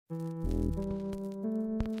Tony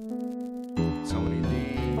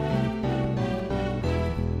D.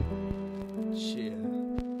 Shit.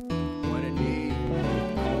 What it need.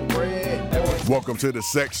 Cornbread. Welcome to the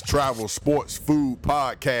Sex, Travel, Sports, Food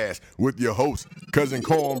Podcast with your host, Cousin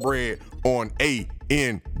Cornbread on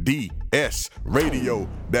ANDS Radio.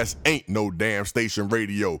 That's Ain't No Damn Station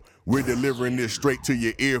Radio. We're delivering this straight to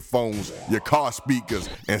your earphones, your car speakers,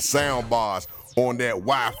 and sound bars on that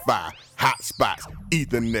Wi-Fi, hotspots,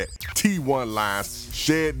 Ethernet, T1 lines,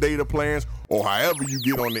 shared data plans, or however you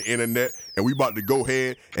get on the internet. And we about to go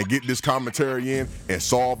ahead and get this commentary in and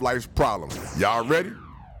solve life's problems. Y'all ready?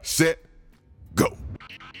 Set, go.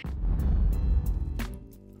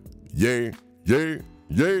 Yeah, yeah,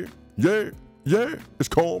 yeah, yeah, yeah. It's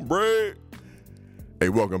Cornbread. Hey,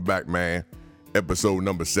 welcome back, man. Episode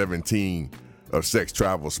number 17 of Sex,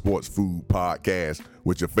 Travel, Sports, Food Podcast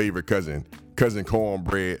with your favorite cousin, Cousin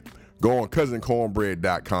Cornbread. Go on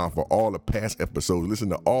cousincornbread.com for all the past episodes. Listen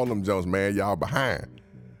to all them jokes, man. Y'all behind.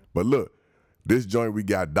 But look, this joint we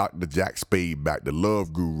got Dr. Jack Spade back, the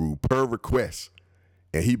love guru, per request.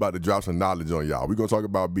 And he about to drop some knowledge on y'all. We're going to talk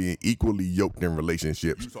about being equally yoked in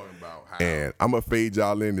relationships. You talking about how? And I'm going to fade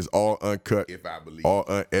y'all in. It's all uncut, If I believe. all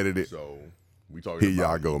unedited. So we talking Here about.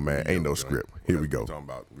 y'all go, man. Ain't no script. Here we go. Talking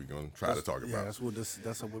about. We're gonna try to talk Yeah, about. that's what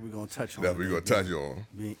we're gonna touch on. That's what we're going to touch being- on.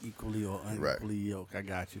 Being equally or Right. unequally yoked. I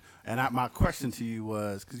got you. And my question to you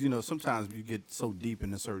was, because sometimes you get so deep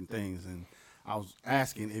into certain things, and I was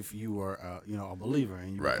asking if you were a believer,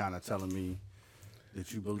 and you were Right. kind of telling me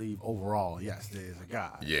that you believe overall, yes, there is a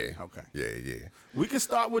God. Yeah. Okay. Yeah. We can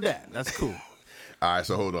start with that. That's cool. All right,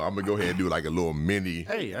 so hold on. I'm going to go ahead and do like a little mini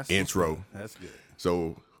Hey, that's intro. That's good.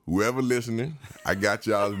 So whoever listening, I got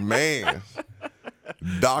y'all's man,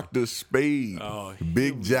 Dr. Spade, Oh,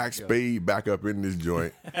 Big Jack Spade back up in this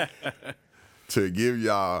joint to give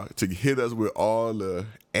y'all, to hit us with all the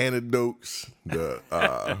anecdotes, the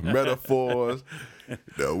metaphors,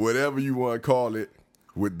 the whatever you want to call it,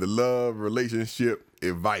 with the love relationship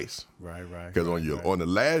advice. Right. Because on the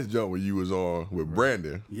last jump when you was on with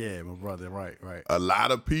Brandon, Yeah, my brother. Right. a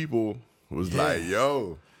lot of people was like,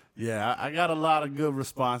 yo. Yeah, I got a lot of good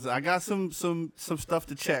responses. I got some stuff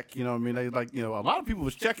to check. You know what I mean? A lot of people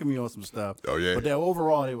was checking me on some stuff. Oh, yeah? But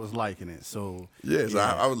overall, they was liking it. So Yes,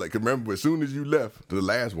 yeah. I was like, remember as soon as you left the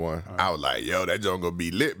last one, I was like, yo, that joint gonna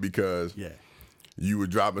be lit because Yeah. you were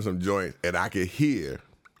dropping some joints and I could hear,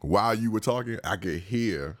 while you were talking, I could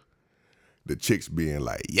hear the chicks being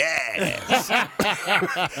like, yes.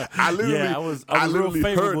 I was real literally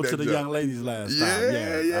heard favorable that to the joint. young ladies last Yeah,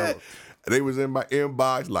 time. yeah. They was in my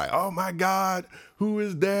inbox like, oh my God, who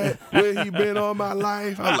is that? Where he been all my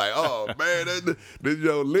life? I'm like, oh man, this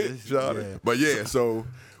yo lit, shawty. Yeah. But yeah, so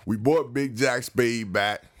we bought Big Jack Spade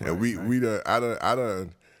back, and I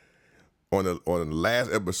done on the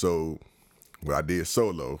last episode where I did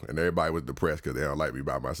solo, and everybody was depressed because they don't like me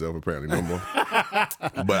by myself apparently no more.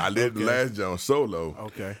 But I did the last joint solo.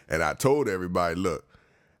 Okay. And I told everybody, look,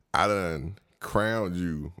 I done crowned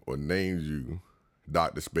you or named you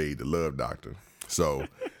Dr. Spade, the love doctor. So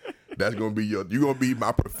that's gonna be you're gonna be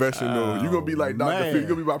my professional. You're gonna be like Dr. man. Phil. You're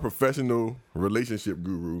gonna be my professional relationship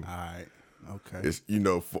guru. All right. Okay. It's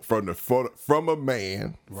from a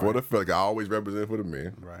man for the fella. I always represent for the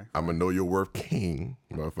men. Right. I'm a know your worth king,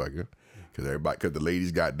 motherfucker. Because the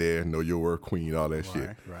ladies got there, know your worth queen, all that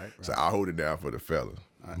shit. Right. So I hold it down for the fellas.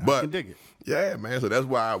 I But can dig it. yeah, man. So that's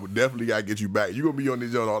why I would definitely gotta get you back. You're gonna be on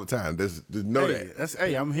this joint all the time. Just know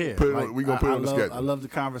that. I'm here. We gonna put it on the schedule. I love the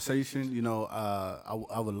conversation.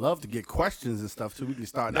 I would love to get questions and stuff too. We can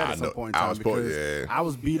start that Nah, at some no, point in I time was because yeah. I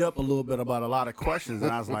was beat up a little bit about a lot of questions,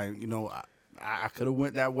 and I was like, I could have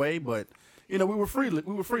went that way, but we were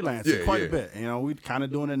freelancing Yeah, quite yeah. a bit. We kind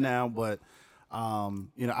of doing it now, but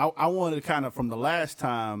I wanted to kind of from the last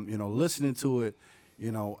time, listening to it,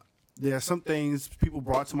 there are some things people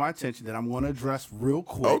brought to my attention that I'm going to address real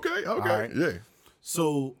quick. Okay, All right? yeah.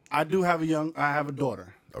 So I have a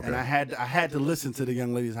daughter, Okay. and I had to listen to the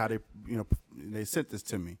young ladies how they sent this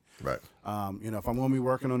to me. Right. If I'm going to be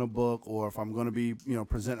working on a book or if I'm going to be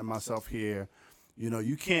presenting myself here,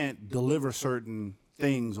 you can't deliver certain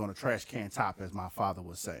things on a trash can top, as my father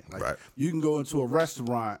would say. Like Right. you can go into a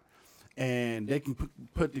restaurant and they can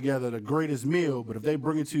put together the greatest meal, but if they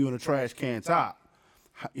bring it to you in a trash can top,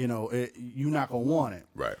 you're not gonna want it.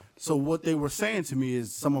 Right. So what they were saying to me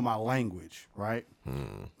is some of my language, right?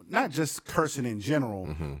 Not just cursing in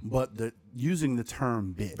general, but using the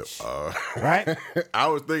term bitch, right? I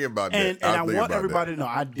was thinking about that. And I was thinking want about everybody to know,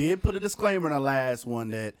 I did put a disclaimer in the last one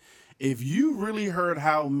that if you really heard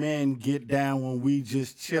how men get down when we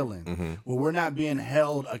just chilling, when we're not being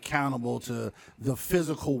held accountable to the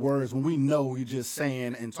physical words, when we know we just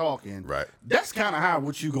saying and talking, Right. that's kind of how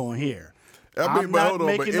what you gonna hear. I mean, I'm but not hold on,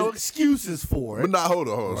 but making no it- excuses for it. But not hold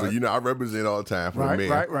on. So I represent all the time for Right, men.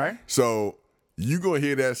 right. So you gonna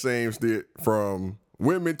hear that same shit from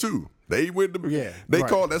women too. They with the they right.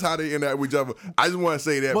 call that's how they interact with each other. I just want to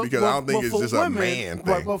say that because I don't think it's for just women, a man thing.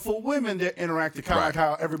 Right, but for women, they're interacting kind of like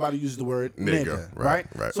how everybody uses the word nigga, Right, right?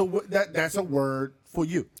 right. So that's a word for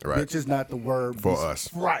you. Right. Bitch is not the word For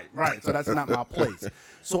us. Right. So that's not my place.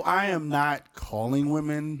 So I am not calling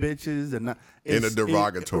women bitches and not In a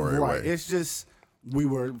derogatory right. way. It's just we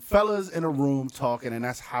were fellas in a room talking, and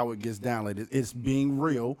that's how it gets down. Like it's being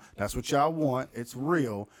real. That's what y'all want. It's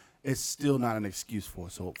real. It's still not an excuse for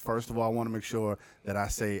it. So first of all, I want to make sure that I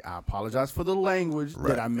say I apologize for the language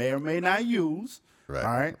that I may or may not use. Right,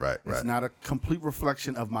 All right. right, It's right. not a complete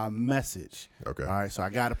reflection of my message. Okay. All right. So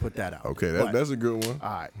I got to put that out. Okay, But- that's a good one. all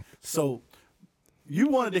right. So you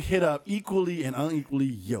wanted to hit up equally and unequally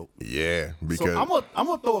yoked. Yeah, So because I'm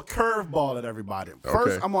gonna throw a curveball at everybody. First,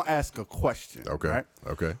 Okay. I'm gonna ask a question. okay, Right?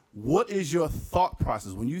 okay. What is your thought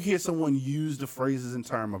process when you hear someone use the phrases in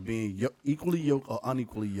terms of being equally yoked or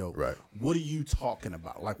unequally yoked? Right. What are you talking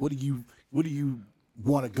about? Like, what do you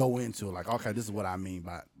want to go into? Like, okay, this is what I mean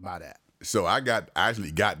by that. So I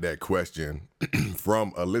actually got that question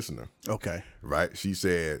from a listener. Okay. Right? She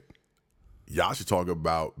said, y'all should talk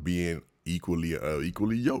about being equally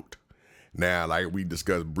yoked. Now, like we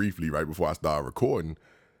discussed briefly right before I started recording,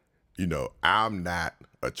 I'm not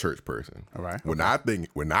a church person. All right. When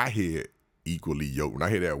I hear equally yoked, when I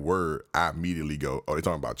hear that word, I immediately go, oh, they're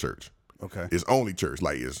talking about church. Okay. It's only church.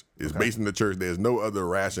 Like it's based in the church. There's no other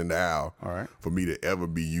rationale All right. for me to ever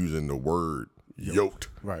be using the word yoked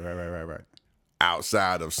Right.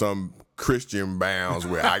 outside of some Christian bounds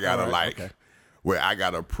where I gotta Right, okay. where I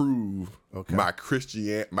gotta prove Okay. my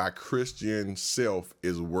Christian self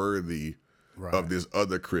is worthy Right. of this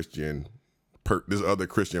other Christian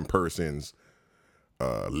person's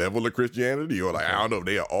level of Christianity, or like I don't know if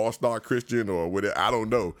they are all-star Christian or whatever. I don't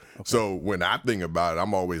know. So when I think about it,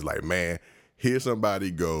 I'm always like, man, here's somebody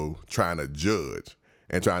go trying to judge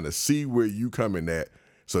and trying to see where you coming at,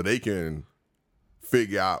 so they can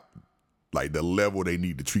figure out like the level they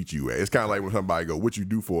need to treat you at. It's kind of like when somebody go, what you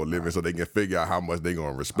do for a living, so they can figure out how much they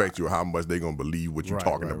gonna respect you or how much they gonna believe what you're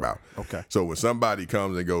talking about. Okay. So when somebody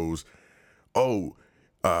comes and goes, oh,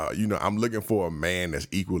 I'm looking for a man that's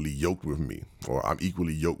equally yoked with me, or I'm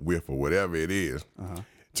equally yoked with, or whatever it is.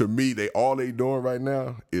 To me, all they doing right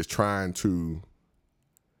now is trying to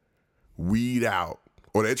weed out,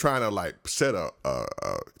 or they're trying to like set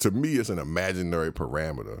to me, it's an imaginary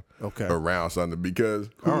parameter around something, because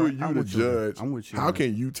who All are right, you I'm to with you, man. judge? I'm with you, How man.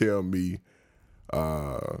 can you tell me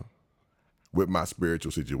what my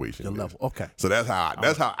spiritual situation The is? level. Okay. So that's how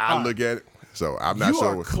I look at it. So I'm not You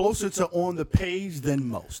sure. are closer to on the page than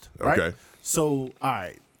most, right? Okay. So, all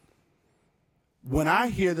right. When I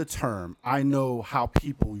hear the term, I know how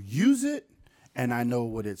people use it, and I know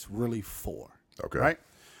what it's really for. Okay. Right?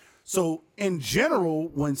 So, in general,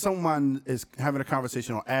 when someone is having a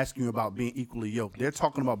conversation or asking you about being equally yoked, they're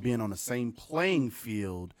talking about being on the same playing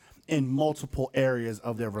field in multiple areas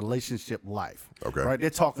of their relationship life. Okay. Right? They're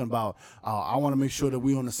talking about, I want to make sure that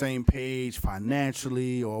we're on the same page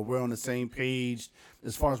financially, or we're on the same page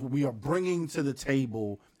as far as what we are bringing to the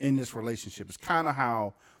table in this relationship. It's kind of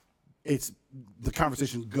how the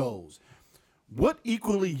conversation goes. What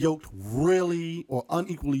equally yoked really or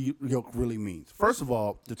unequally yoked really means? First of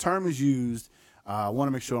all, the term is used. I want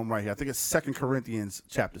to make sure I'm right here. I think it's 2 Corinthians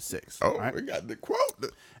chapter 6. Oh, right? we got the quote.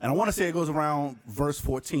 And I want to say it goes around verse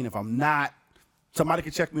 14. If I'm not, somebody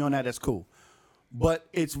can check me on that. That's cool. But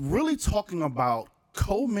it's really talking about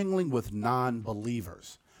commingling with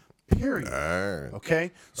non-believers, period.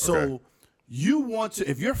 Okay? So Okay. you want to,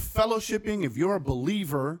 if you're fellowshipping, if you're a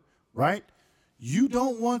believer, right, you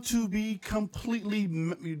don't want to be completely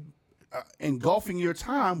engulfing your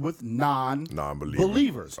time with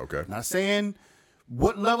non-believers. Okay. Not saying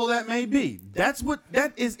what level that may be.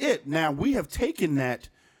 That is it. Now, we have taken that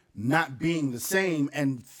not being the same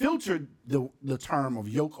and filtered the term of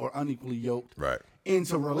yoke or unequally yoked Right.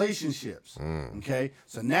 into relationships. Okay?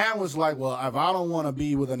 So now it's like, well, if I don't want to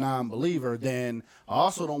be with a non-believer, then I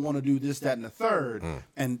also don't want to do this, that, and the third.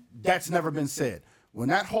 And that's never been said. When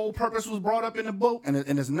that whole purpose was brought up in the book, and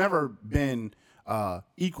it's never been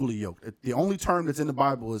equally yoked. The only term that's in the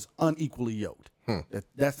Bible is unequally yoked.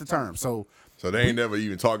 That's the term. So they ain't never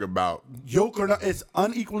even talk about. yoke or not, it's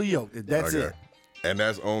unequally yoked. That's it. And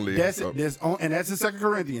that's only. That's it. And that's in 2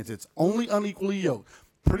 Corinthians. It's only unequally yoked.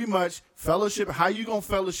 pretty much fellowship. How you gonna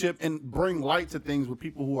fellowship and bring light to things with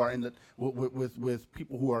people who are in the with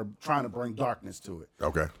people who are trying to bring darkness to it?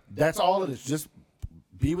 Okay. That's all it is. Just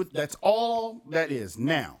be with. That's all that is.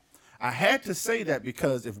 Now, I had to say that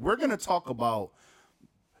because if we're gonna talk about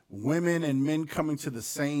women and men coming to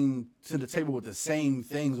the table with the same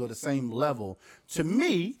things or the same level, to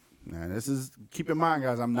me, now this is, keep in mind,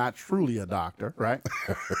 guys, I'm not truly a doctor, right?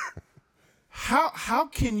 How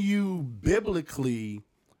can you biblically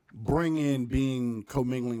bring in being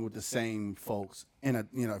commingling with the same folks in a,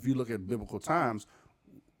 if you look at biblical times,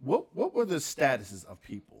 what were the statuses of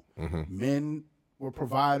people? Men were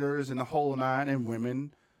providers in the whole nine, and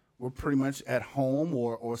women were pretty much at home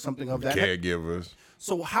or something of that. Caregivers.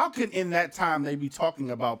 So how can in that time they be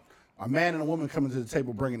talking about a man and a woman coming to the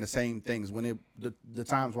table bringing the same things when the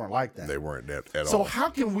times weren't like that? They weren't that at all. So how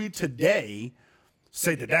can we today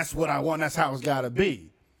say that that's what I want, that's how it's got to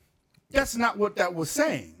be? That's not what that was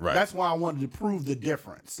saying. Right. That's why I wanted to prove the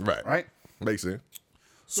difference. Right. Right? Makes sense.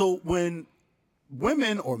 So when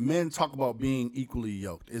women or men talk about being equally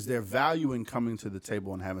yoked, is there value in coming to the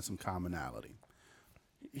table and having some commonality?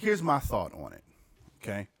 Here's my thought on it,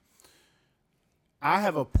 okay? I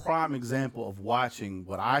have a prime example of watching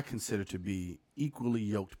what I consider to be equally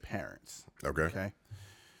yoked parents. Okay.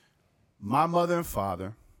 My mother and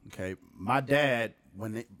father, okay, my dad,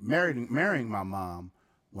 when they marrying my mom,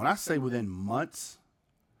 when I say within months,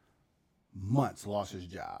 lost his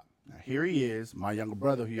job. Now, here he is, my younger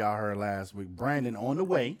brother who y'all heard last week, Brandon, on the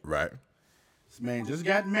way. Right. This man just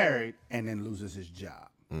got married and then loses his job,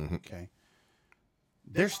 okay?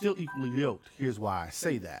 They're still equally yoked. Here's why I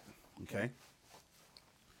say that, okay?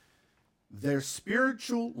 Their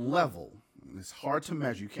spiritual level, and it's hard to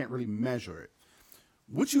measure. You can't really measure it.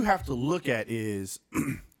 What you have to look at is,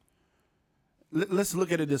 let's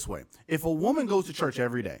look at it this way. If a woman goes to church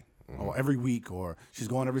every day, or every week, or she's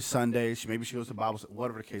going every Sunday, maybe she goes to Bible,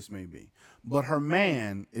 whatever the case may be, but her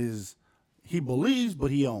man he believes,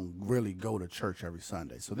 but he don't really go to church every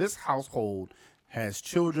Sunday. So this household has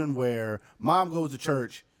children where mom goes to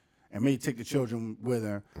church and may take the children with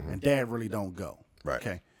her, and dad really don't go. Right.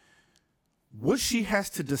 Okay. What she has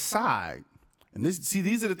to decide, and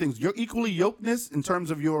these are the things, your equally yokedness in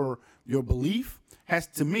terms of your belief has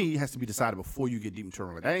to be decided before you get deep into a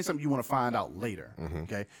relationship. That ain't something you want to find out later.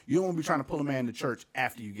 Okay. You don't want to be trying to pull a man to church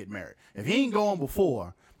after you get married. If he ain't going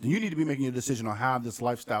before, then you need to be making a decision on how this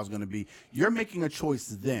lifestyle is going to be. You're making a choice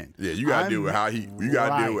then. Yeah, you got to deal with how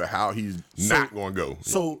deal with how he's not going to go.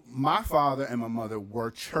 So my father and my mother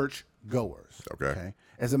were church goers. Okay.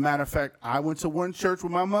 As a matter of fact, I went to one church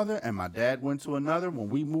with my mother, and my dad went to another. When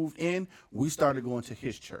we moved in, we started going to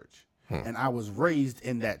his church, and I was raised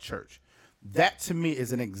in that church. That to me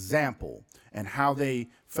is an example and how they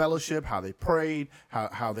fellowship, how they prayed,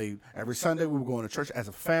 how they every Sunday we were going to church as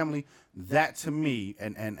a family. That to me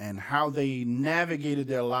and how they navigated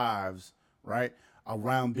their lives, right,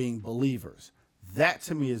 around being believers. That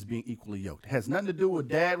to me is being equally yoked. It has nothing to do with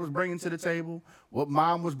what dad was bringing to the table, what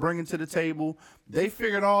mom was bringing to the table. They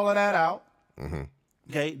figured all of that out.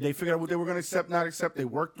 Okay, they figured out what they were going to accept, not accept. They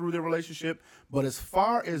worked through their relationship. But as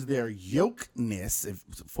far as their yokeness,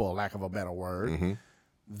 for lack of a better word,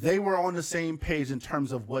 they were on the same page in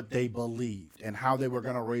terms of what they believed and how they were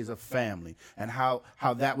going to raise a family and how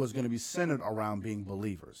that was going to be centered around being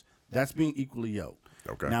believers. That's being equally yoked.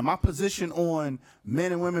 Okay. Now, my position on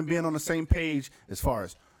men and women being on the same page as far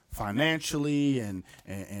as financially and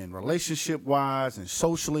relationship-wise and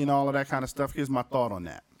socially and all of that kind of stuff, here's my thought on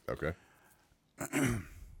that. Okay.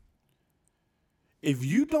 If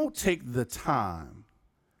you don't take the time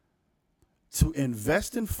to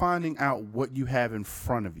invest in finding out what you have in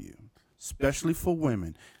front of you, especially for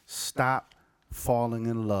women, stop falling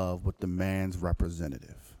in love with the man's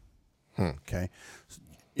representative. Okay?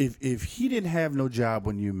 If he didn't have no job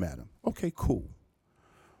when you met him, okay, cool.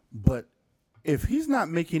 But if he's not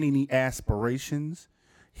making any aspirations,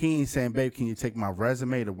 he ain't saying, babe, can you take my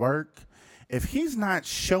resume to work? If he's not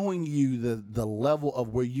showing you the level of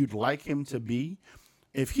where you'd like him to be,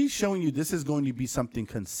 if he's showing you this is going to be something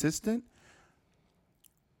consistent,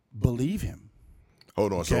 believe him.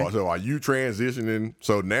 Hold on. Okay. So are you transitioning?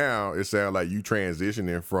 So now it sounds like you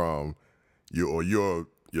transitioning from you're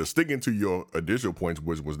sticking to your initial points,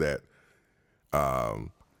 which was that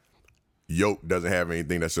yoke doesn't have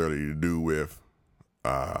anything necessarily to do with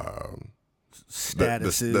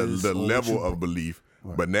Statuses, the level of belief.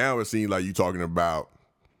 Right. But now it seems like you're talking about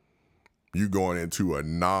you going into a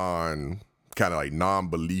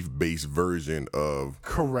non-belief based version of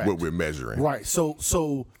correct what we're measuring. Right.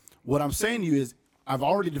 So what I'm saying to you is I've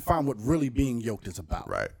already defined what really being yoked is about.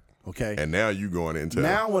 Right. Okay. And now you going into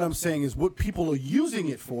Now what I'm saying is what people are using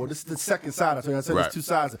it for. This is the second side. I said Right. there's two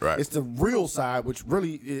sides. Right. It's the real side, which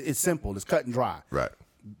really is simple. It's cut and dry. right.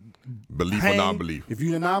 Belief or Hang- non-belief. If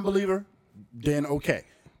you're a non-believer, then okay.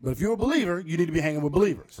 But if you're a believer, you need to be hanging with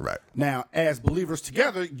believers. Right. Now, as believers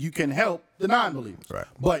together, you can help the non-believers. Right.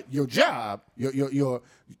 But your job,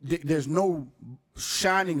 there's no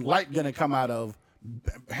shining light going to come out of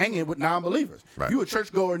hanging with non-believers. Right. If you a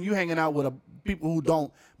churchgoer and you hanging out with people who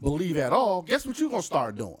don't believe at all, guess what you're going to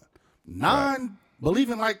start doing?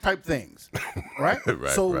 Non-believing like type things. Right?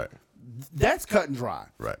 Right, So right. that's cut and dry.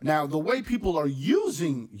 Right. Now, the way people are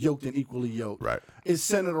using yoked and equally yoked Right. is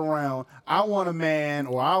centered around, I want a man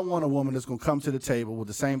or I want a woman that's going to come to the table with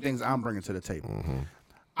the same things I'm bringing to the table. Mm-hmm.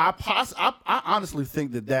 I honestly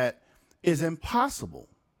think that is impossible.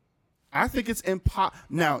 I think it's impossible.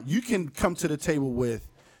 Now, you can come to the table with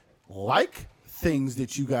things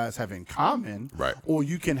that you guys have in common, Right. or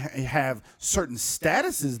you can have certain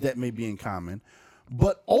statuses that may be in common,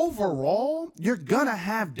 but overall, you're going to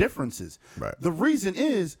have differences. Right. The reason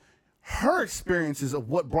is her experiences of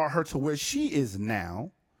what brought her to where she is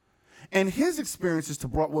now, and his experiences to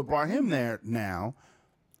what brought him there now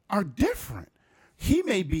are different. He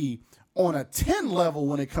may be on a 10 level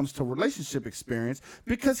when it comes to relationship experience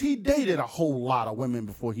because he dated a whole lot of women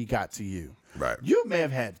before he got to you. Right. You may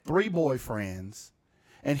have had 3 boyfriends,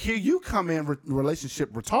 and here you come in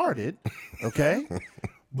relationship retarded, okay?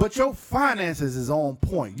 But your finances is on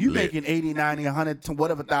point. You Lit. making 80, 90, 100 to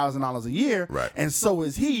whatever $1,000 a year, Right. and so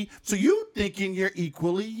is he. So you thinking you're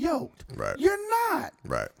equally yoked. Right. You're not.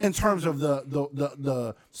 Right. In terms of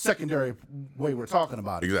the secondary way we're talking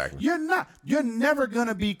about it. Exactly. You're not. You're never going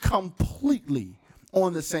to be completely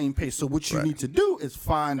on the same page. So what you Right. need to do is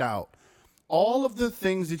find out all of the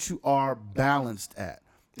things that you are balanced at.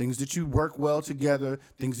 Things that you work well together,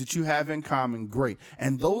 things that you have in common, great.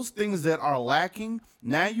 And those things that are lacking,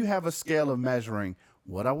 now you have a scale of measuring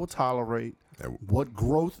what I will tolerate, what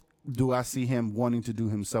growth do I see him wanting to do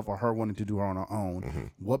himself or her wanting to do on her own,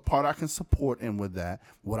 what part I can support in with that,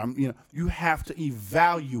 you have to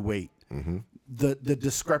evaluate the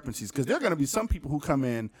discrepancies, because there are going to be some people who come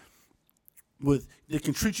in they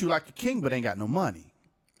can treat you like a king but ain't got no money.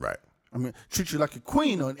 Right. I mean, treat you like a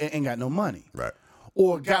queen or ain't got no money. Right.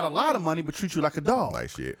 Or got a lot of money but treat you like a dog. Like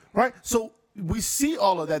shit. Right? So we see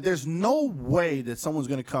all of that. There's no way that someone's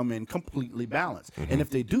going to come in completely balanced. And if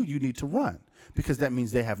they do, you need to run, because that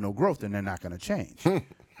means they have no growth and they're not going to change.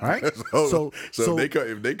 Right? So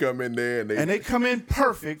if they come in there and they come in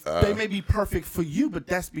perfect, they may be perfect for you, but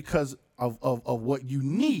that's because of what you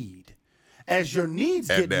need. As your needs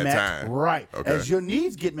At get that met, time. right? Okay. As your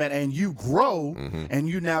needs get met and you grow and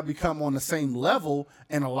you now become on the same level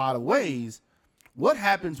in a lot of ways, what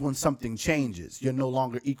happens when something changes? You're no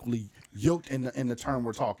longer equally yoked in the term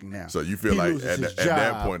we're talking now. So you feel He like loses his at that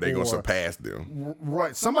job, point they're gonna or- surpass them.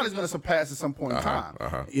 Right. Somebody's going to surpass at some point in time.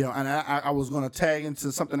 And I was going to tag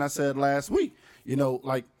into something I said last week,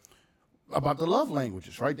 like about the love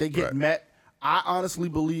languages, right? They get Right. met. I honestly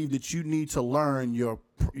believe that you need to learn your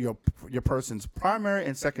person's primary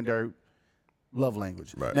and secondary love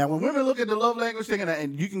language. Right. Now, when women look at the love language thing,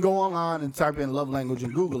 and you can go online and type in love language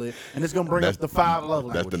and Google it, and it's going to bring up the 5 love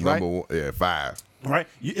That's languages, the right? number one. Yeah, 5. Right?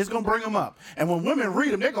 It's going to bring them up. And when women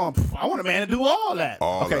read them, they're going, I want a man to do all that.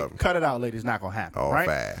 All okay, of 'em. cut it out, ladies. Not going to happen. All right?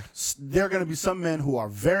 5. There are going to be some men who are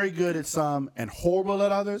very good at some and horrible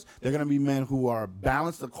at others. There are going to be men who are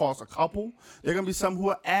balanced across a couple. There are going to be some who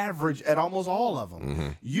are average at almost all of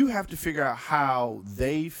them. You have to figure out how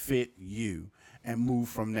they fit you and move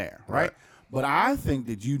from there, right? But I think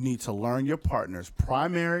that you need to learn your partner's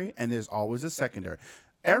primary, and there's always a secondary.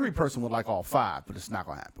 Every person would like all 5, but it's not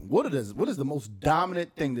going to happen. What is the most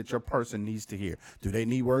dominant thing that your person needs to hear? Do they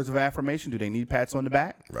need words of affirmation? Do they need pats on the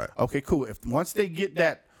back? Right. Okay, cool. If once they get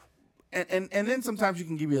that, and then sometimes you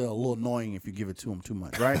can give you a little annoying if you give it to them too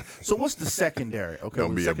much, right? So what's the secondary? Okay,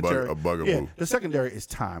 Gonna be a bugaboo. Yeah, the secondary is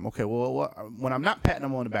time. Okay, well, when I'm not patting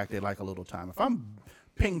them on the back, they like a little time. If I'm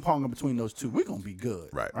ping ponging between those two, we're gonna be good.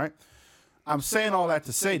 Right. I'm saying all that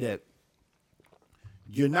to say that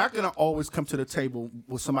you're not going to always come to the table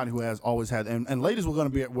with somebody who has always had, and ladies were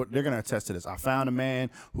going to they're going to attest to this. I found a man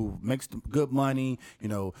who makes good money,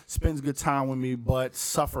 spends good time with me, but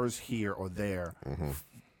suffers here or there.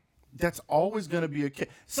 That's always going to be a case.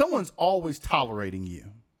 Someone's always tolerating you.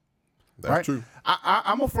 That's right? true.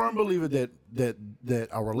 I'm a firm believer that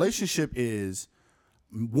a relationship is,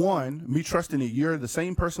 one, me trusting that you're the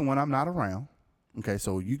same person when I'm not around. Okay,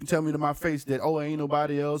 so you can tell me to my face that, ain't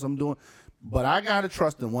nobody else I'm doing. But I got to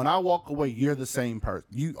trust that when I walk away, you're the same person.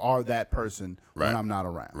 You are that person when I'm not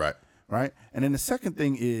around. Right. Right? And then the second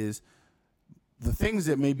thing is the things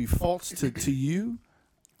that may be faults to you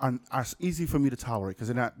are easy for me to tolerate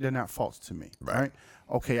because they're not faults to me, right?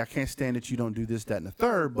 Okay, I can't stand that you don't do this, that, and the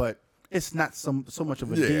third, but it's not so much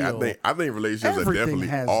of a deal. Yeah, I think relationships are definitely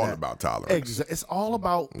all about tolerance. It's all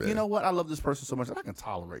about, you know what, I love this person so much that I can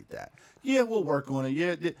tolerate that. Yeah, we'll work on it.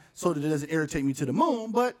 Yeah, so that it doesn't irritate me to the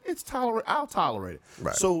moon, but I'll tolerate it.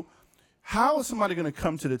 Right. So how is somebody going to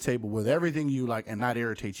come to the table with everything you like and not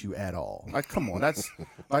irritate you at all? Like, come on, that's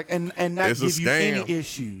like, and not It's a give you scam. any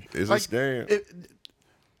issue. It's like, a scam.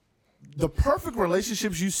 The perfect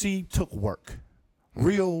relationships you see took work,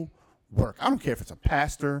 real work. I don't care if it's a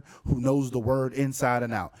pastor who knows the word inside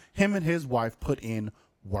and out. Him and his wife put in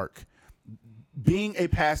work. Being a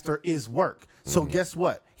pastor is work. So guess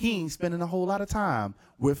what? He ain't spending a whole lot of time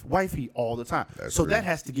with wifey all the time. So that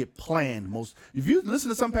has to get planned. If you listen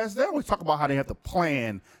to some pastors, they always talk about how they have to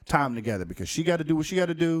plan time together because she got to do what she got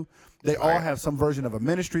to do. They all have some version of a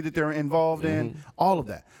ministry that they're involved in, all of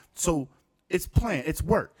that. So it's planned. It's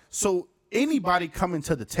work. So anybody coming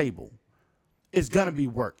to the table, it's going to be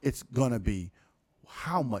work. It's going to be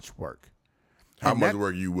how much work? How much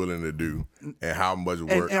work you willing to do and how much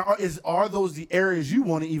work. And are those the areas you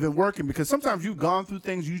want to even work in? Because sometimes you've gone through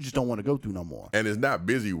things you just don't want to go through no more. And it's not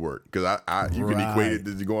busy work because you can equate it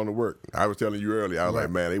to going to work. I was telling you earlier, I was like,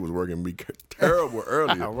 man, they was working me terrible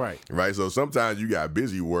earlier. Right. So sometimes you got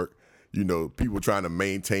busy work. You know, people trying to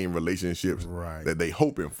maintain relationships that they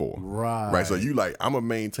hoping for. Right. So you like, I'm going to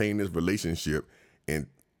maintain this relationship and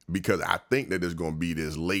because I think that there's going to be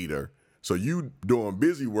this later. So you doing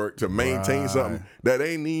busy work to maintain something that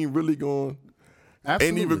ain't even really going,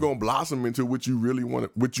 ain't even going to blossom into what you really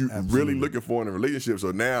want, what you really looking for in a relationship.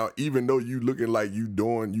 So now, even though you looking like you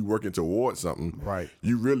working towards something,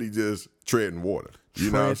 you really just treading water.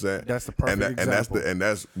 You know what I'm saying? That's the perfect example. And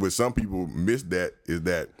that's what some people miss that is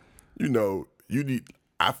that, you know,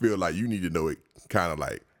 I feel like you need to know it kind of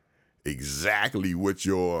like exactly what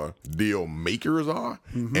your deal makers are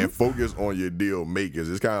and focus on your deal makers.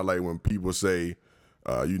 It's kind of like when people say,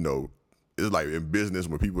 you know, it's like in business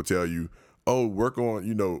when people tell you, oh, work on,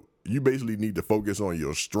 you know, you basically need to focus on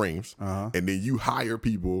your strengths and then you hire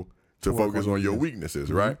people to focus on your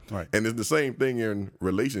weaknesses, right? And it's the same thing in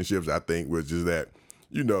relationships, I think, which is that,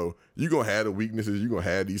 you know, you're going to have the weaknesses, you're going to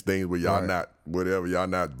have these things where y'all not, whatever, y'all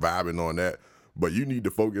not vibing on that. But you need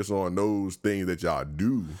to focus on those things that y'all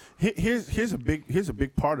do. Here's a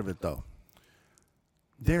big part of it though.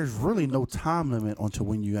 There's really no time limit onto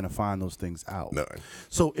when you're gonna find those things out. None.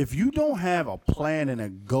 So if you don't have a plan and a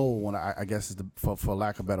goal, and I guess is for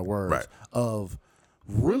lack of better words, of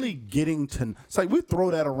really getting to, it's like we throw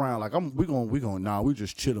that around like we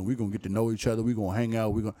just chilling. We're gonna get to know each other. We're gonna hang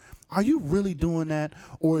out. Are you really doing that,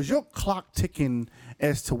 or is your clock ticking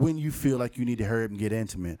as to when you feel like you need to hurry up and get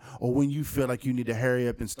intimate, or when you feel like you need to hurry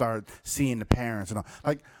up and start seeing the parents and all?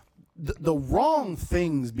 Like the wrong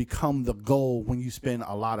things become the goal when you spend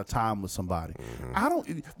a lot of time with somebody.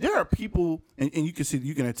 There are people, and you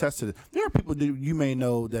can attest to this. There are people that you may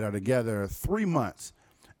know that are together 3 months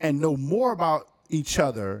and know more about each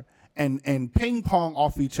other and ping pong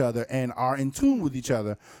off each other and are in tune with each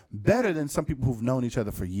other better than some people who've known each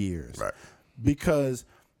other for years. Right. Because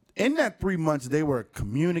in that 3 months, they were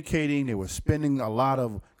communicating, they were spending a lot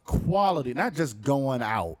of quality, not just going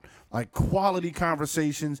out, like quality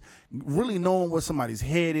conversations, really knowing what somebody's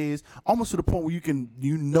head is, almost to the point where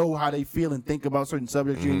you know how they feel and think about certain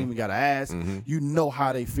subjects. You ain't even got to ask. You know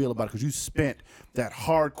how they feel about it because you spent that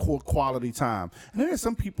hardcore quality time. And there are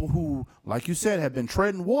some people who, like you said, have been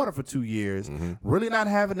treading water for 2 years, really not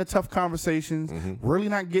having the tough conversations, really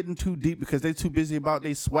not getting too deep because they're too busy about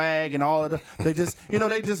their swag and all of the. They just,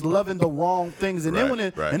 they just loving the wrong things. And then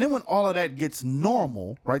when all of that gets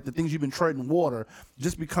normal, right, the things you've been treading water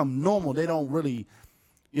just become normal. They don't really,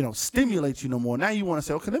 stimulate you no more. Now you want to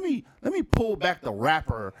say, okay, let me pull back the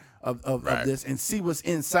wrapper of this and see what's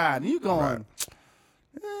inside. And you're going,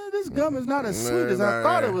 this gum is not as sweet as I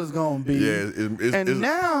thought it was going to be. Yeah,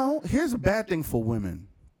 now here's a bad thing for women.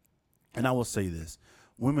 And I will say this.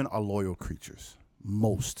 Women are loyal creatures.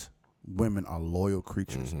 Most women are loyal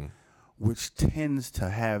creatures, which tends to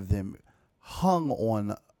have them hung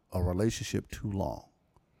on a relationship too long.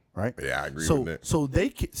 Right? Yeah, I agree with that.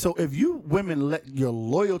 So if you women let your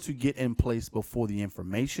loyalty get in place before the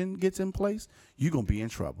information gets in place, you're gonna be in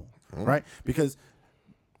trouble, right? Because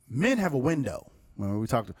men have a window. When we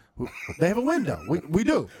talk they have a window. We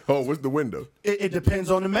do. Oh, what's the window? It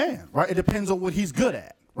depends on the man, right? It depends on what he's good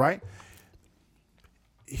at, right?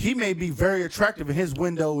 He may be very attractive, and his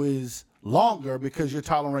window is longer because you're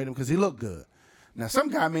tolerating him because he look good. Now, some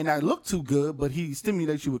guy may not look too good, but he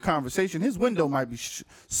stimulates you with conversation. His window might be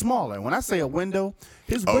smaller. When I say a window,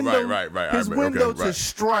 his window, right. his window Okay, to right.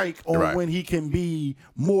 strike on Right. when he can be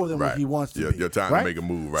more than what he wants to be. Your time to make a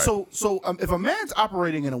move, right? So if a man's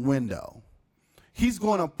operating in a window, he's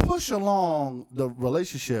going to push along the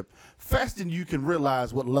relationship faster than you can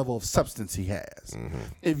realize what level of substance he has. Mm-hmm.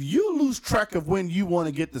 If you lose track of when you want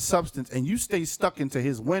to get the substance and you stay stuck into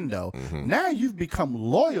his window, Mm-hmm. now you've become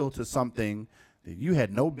loyal to something that you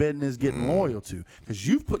had no business getting loyal to, because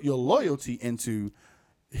you've put your loyalty into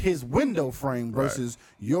his window frame versus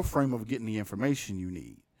your frame of getting the information you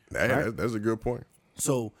need. That's a good point.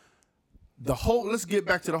 So let's get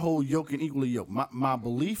back to the whole yoke and equally yoked. My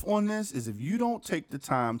belief on this is if you don't take the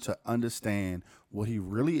time to understand what he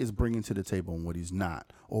really is bringing to the table and what he's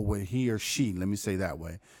not, or what he or she, let me say that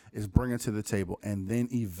way, is bringing to the table, and then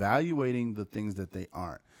evaluating the things that they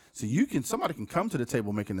aren't. So somebody can come to the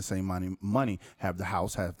table making the same money, have the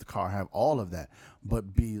house, have the car, have all of that,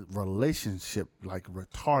 but be relationship like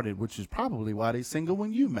retarded, which is probably why they single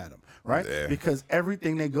when you met them, right? Yeah. Because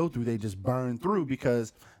everything they go through, they just burn through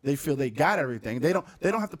because they feel they got everything. They don't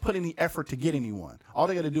have to put any effort to get anyone. All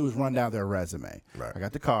they got to do is run down their resume. Right. I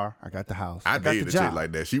got the car, I got the house, I I got dated the a chick job.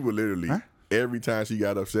 like that. She would literally, every time she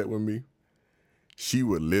got upset with me, she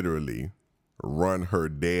would literally run her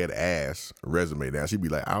dead ass resume down. She'd be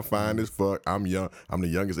like, I'm fine as fuck. I'm young. I'm the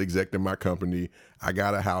youngest exec in my company. I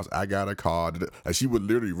got a house. I got a car. And she would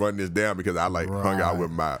literally run this down because I hung out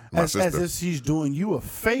with my as sister. if she's doing you a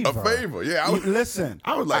favor. A favor, yeah. Listen,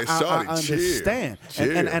 I was like, I shawty, understand.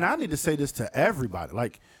 chill. And I need to say this to everybody.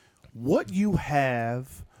 Like, what you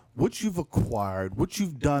have, what you've acquired, what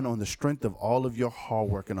you've done on the strength of all of your hard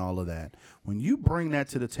work and all of that, when you bring that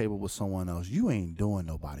to the table with someone else, you ain't doing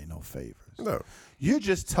nobody no favors. No. You're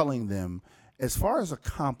just telling them, as far as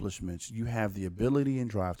accomplishments, you have the ability and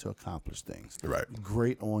drive to accomplish things. Right.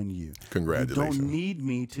 Great on you. Congratulations. You don't need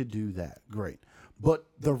me to do that. Great. But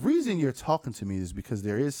the reason you're talking to me is because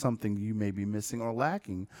there is something you may be missing or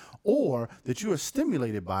lacking, or that you are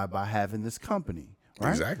stimulated by having this company. Right?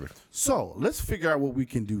 Exactly. So let's figure out what we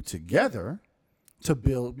can do together to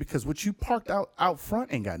build, because what you parked out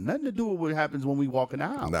front ain't got nothing to do with what happens when we walk in the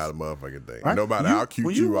house. Not a motherfucking thing. Right? No matter how cute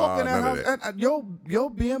when you walk are, in that none of house, that. Your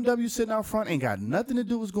BMW sitting out front ain't got nothing to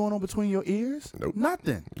do with what's going on between your ears. Nope.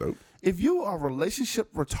 Nothing. Nope. If you are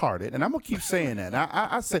relationship retarded, and I'm gonna keep saying that,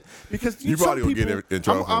 I say, because You some probably will people, get in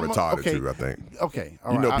trouble for retarded okay, too, I think. Okay,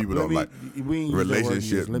 all You right, know people don't like we ain't use that word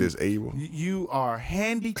relationship yet. disabled. You are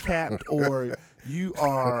handicapped, or you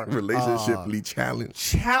are Relationshiply challenged.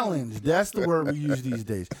 challenged. That's the word we use these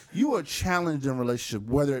days. You are challenged in relationship,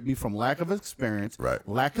 whether it be from lack of experience, Right.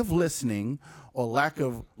 lack of listening, or lack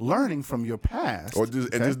of learning from your past, Or just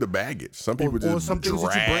and okay? just the baggage. Some people Or just some things that you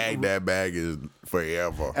drag bring- that baggage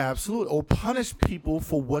forever. Absolutely. Or punish people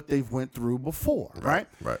for what they've went through before, right?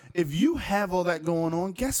 right. If you have all that going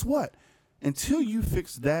on, guess what? Until you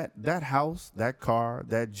fix that house, that car,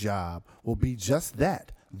 that job will be just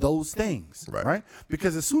that. Those things, Right.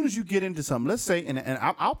 Because as soon as you get into something, let's say, and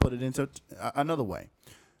I'll put it into another way.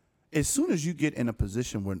 As soon as you get in a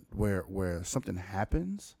position where something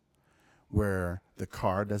happens, where the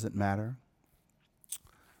car doesn't matter,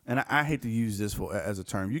 and I hate to use this as a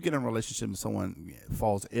term, you get in a relationship and someone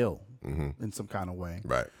falls ill in some kind of way,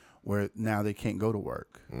 Right. where now they can't go to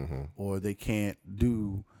work, or they can't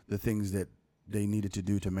do the things that they needed to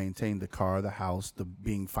do to maintain the car, the house, the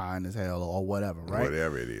being fine as hell, or whatever, right?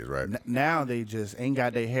 Whatever it is, right? Now they just ain't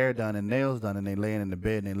got their hair done and nails done, and they laying in the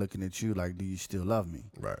bed and they looking at you like, do you still love me?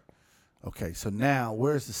 Right. Okay, so now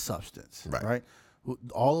where's the substance, Right. right?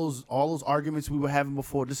 All those arguments we were having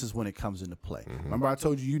before, this is when it comes into play. Remember I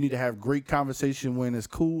told you need to have great conversation when it's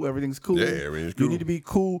cool, everything's cool. Yeah, everything's You cool. need to be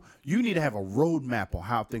cool. You need to have a roadmap on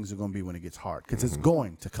how things are going to be when it gets hard, because it's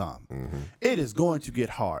going to come. It is going to get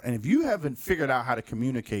hard. And if you haven't figured out how to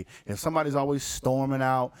communicate, if somebody's always storming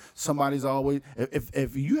out, somebody's always,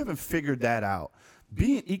 if you haven't figured that out,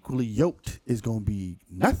 being equally yoked is going to be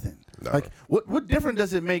nothing. No. Like, what difference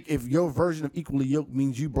does it make if your version of equally yoked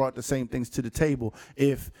means you brought the same things to the table,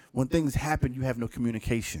 if when things happen you have no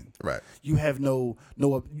communication? Right. You have no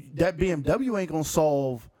that BMW ain't going to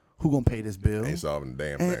solve who going to pay this bill. Ain't solving the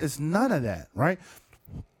damn And thing. it's none of that, right?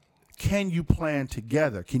 Can you plan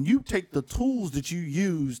together? Can you take the tools that you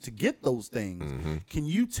use to get those things? Can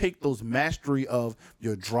you take those mastery of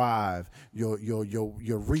your drive,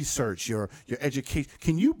 your research, your education?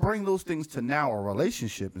 Can you bring those things to now a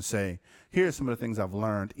relationship and say, here's some of the things I've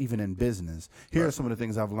learned even in business. Here are some of the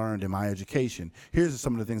things I've learned in my education. Here's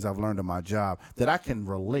some of the things I've learned in my job that I can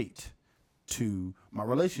relate to my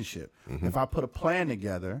relationship. If I put a plan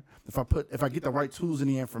together, if I get the right tools and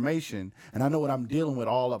the information, and I know what I'm dealing with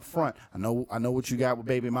all up front, I know what you got with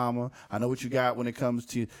baby mama. I know what you got when it comes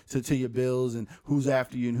to your bills and who's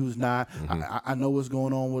after you and who's not. I know what's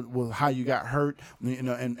going on with how you got hurt,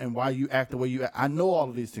 and why you act the way you act. I know all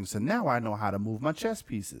of these things. So now I know how to move my chess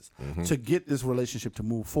pieces to get this relationship to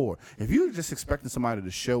move forward. If you're just expecting somebody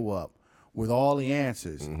to show up with all the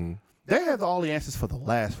answers, they had all the answers for the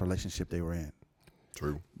last relationship they were in.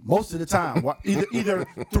 True. Most of the time, either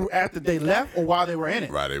through after they left or while they were in it.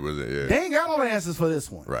 Right. It was. Yeah. They ain't got all the answers for this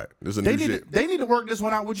one. Right. This is a new shit. They need to work this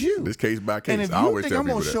one out with you. This case by case. And if I you always think tell I'm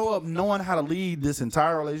people gonna show up knowing how to lead this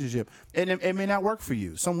entire relationship, and it may not work for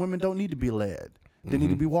you. Some women don't need to be led; they need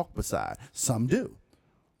to be walked beside. Some do.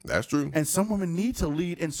 That's true. And some women need to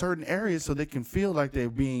lead in certain areas so they can feel like they're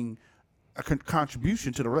being a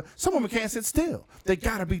contribution to the. Some women can't sit still; they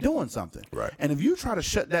got to be doing something. Right. And if you try to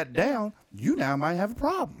shut that down, you now might have a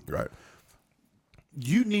problem. Right.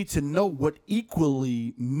 You need to know what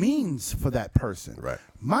equally means for that person. Right.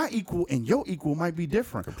 My equal and your equal might be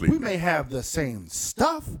different. Completely. We may have the same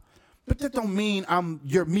stuff, but that don't mean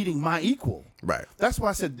you're meeting my equal. Right. That's why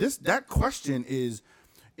I said that question is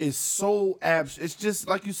so it's just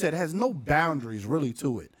like you said, it has no boundaries really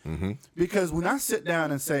to it. Because when I sit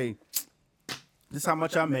down and say, this is how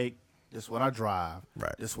much I make, this is what I drive,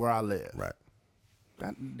 Right. this is where I live. Right.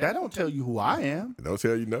 That don't tell you who I am. It don't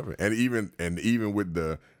tell you nothing. And even with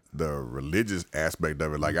the religious aspect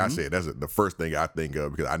of it, like I said, that's the first thing I think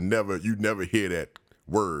of, because you never hear that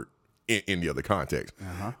word in any other context.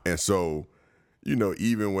 And so,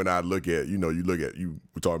 even when I look at, you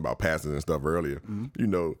were talking about pastors and stuff earlier,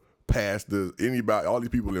 pastors, anybody, all these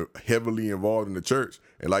people are heavily involved in the church.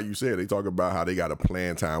 And like you said, they talk about how they got a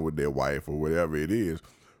plan time with their wife or whatever it is.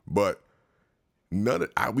 But we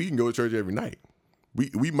can go to church every night.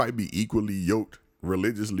 We might be equally yoked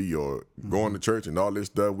religiously or going to church and all this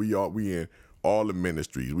stuff. We in all the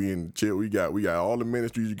ministries. We in chill. We got all the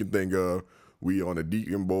ministries you can think of. We on the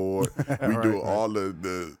deacon board. We do all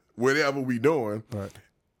the whatever we doing. Right.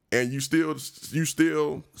 And you still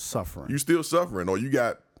Suffering. You still suffering, or you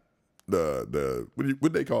got the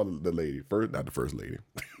what they call the lady first, not the first lady.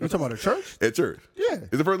 You talking about the church? At church. Yeah.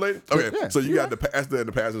 Is the first lady? Okay. Yeah. So you got the pastor and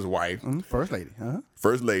the pastor's wife. First lady.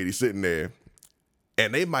 First lady sitting there,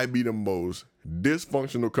 and they might be the most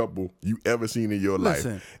dysfunctional couple you ever seen in your life.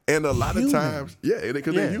 And a lot of times,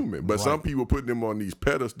 because they're human. But some people put them on these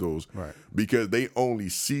pedestals because they only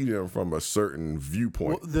see them from a certain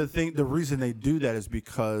viewpoint. Well, the reason they do that is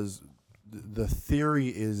because the theory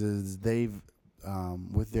is they've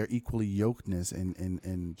with their equally yokedness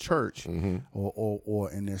in church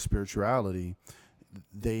or in their spirituality,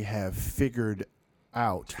 they have figured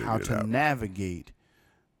out how to navigate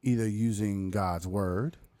either using God's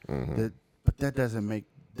word, but that doesn't make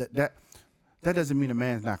that doesn't mean a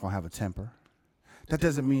man's not gonna have a temper. That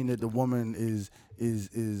doesn't mean that the woman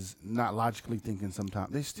is not logically thinking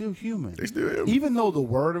sometimes. They're still human. They still human. Even though the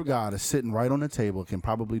word of God is sitting right on the table, can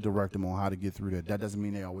probably direct them on how to get through that. That doesn't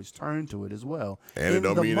mean they always turn to it as well. And it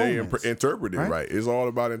don't mean they interpret it right. It's all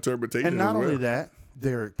about interpretation. And not as well. only that,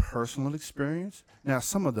 their personal experience. Now,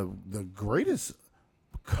 some of the greatest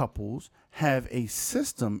couples have a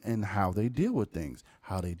system in how they deal with things,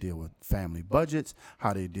 how they deal with family budgets,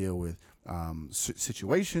 how they deal with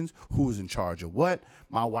situations, who's in charge of what.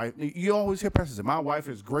 My wife, you always hear pastors say, my wife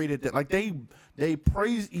is great at that. Like they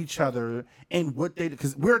praise each other and what they,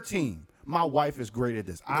 because we're a team. My wife is great at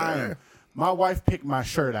this. My wife picked my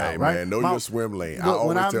shirt out, hey, right? Man, know your swim lane. Look,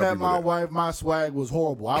 when I met my wife, my swag was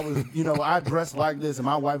horrible. I was, I dressed like this, and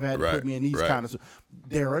my wife had to put me in these kind of.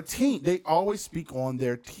 They're a team. They always speak on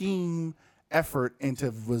their team effort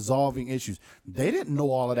into resolving issues. They didn't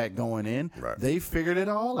know all of that going in. Right. They figured it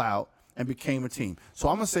all out and became a team. So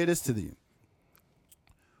I'm gonna say this to you.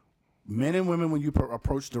 Men and women, when you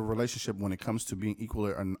approach the relationship, when it comes to being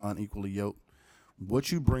equally or unequally yoked,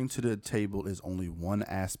 what you bring to the table is only one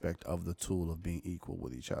aspect of the tool of being equal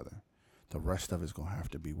with each other. The rest of it's going to have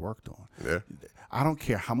to be worked on. Yeah. I don't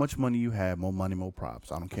care how much money you have, more money, more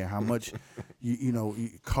props. I don't care how much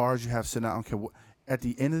cars you have sitting out. I don't care what. At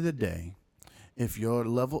the end of the day, if your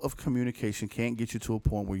level of communication can't get you to a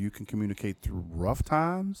point where you can communicate through rough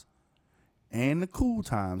times and the cool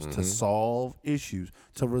times to solve issues,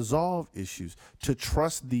 to resolve issues, to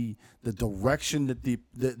trust the direction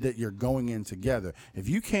that you're going in together. If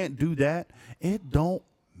you can't do that, it don't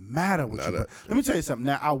matter what you do. Let me tell you something.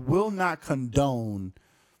 Now, I will not condone,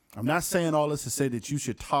 I'm not saying all this to say that you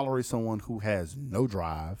should tolerate someone who has no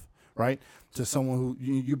drive, right? To someone who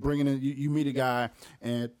you bring in, you meet a guy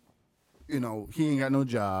and, he ain't got no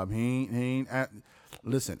job. He ain't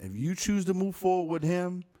listen, if you choose to move forward with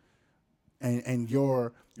him, and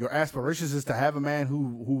your aspirations is to have a man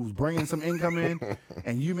who's bringing some income in,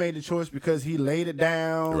 and you made the choice because he laid it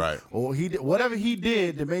down, Right. or he did whatever he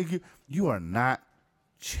did to make you are not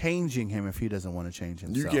changing him if he doesn't want to change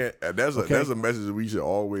himself. You can't. That's a message that we should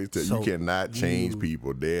always tell. So you cannot change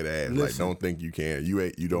people dead ass. Like, listen, don't think you can.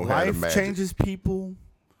 You don't have the life magic. changes people.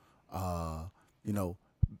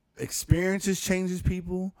 Experiences changes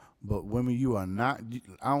people. But women, you are not.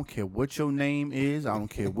 I don't care what your name is. I don't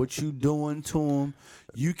care what you doing to him.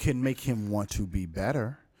 You can make him want to be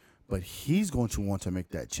better, but he's going to want to make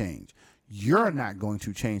that change. You're not going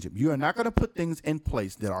to change him. You are not going to put things in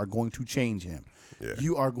place that are going to change him. Yeah.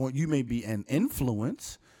 You may be an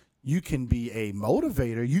influence. You can be a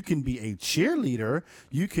motivator. You can be a cheerleader.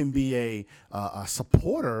 You can be a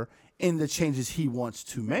supporter in the changes he wants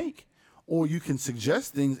to make. Or you can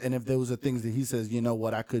suggest things, and if those are things that he says, you know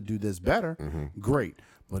what, I could do this better, great.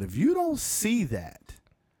 But if you don't see that,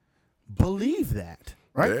 believe that,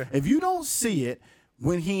 right? Yeah. If you don't see it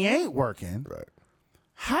when he ain't working,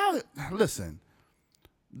 Right. listen,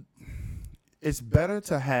 it's better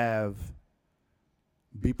to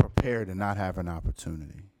be prepared and not have an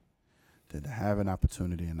opportunity than to have an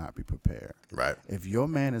opportunity and not be prepared. Right. If your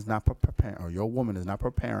man is not preparing, or your woman is not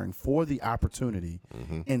preparing for the opportunity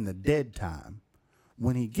in the dead time,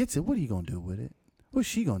 when he gets it, what are you gonna do with it? What's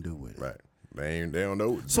she gonna do with it? Right. They don't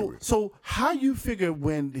know what to do with it. So how you figure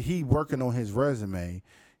when he working on his resume,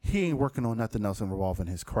 he ain't working on nothing else involving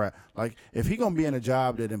his craft? Like, if he gonna be in a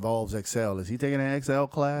job that involves Excel, is he taking an Excel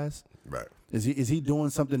class? Right. Is he doing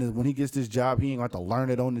something that when he gets this job, he ain't going to have to learn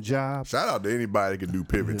it on the job? Shout out to anybody that can do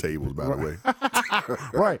pivot tables, by the way.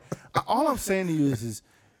 Right. All I'm saying to you is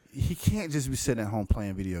he can't just be sitting at home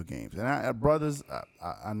playing video games. And brothers,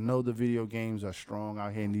 I know the video games are strong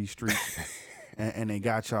out here in these streets, and they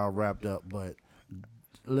got y'all wrapped up. But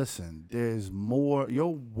listen, there's more.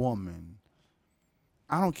 Your woman,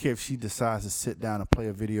 I don't care if she decides to sit down and play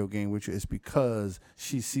a video game with you. It's because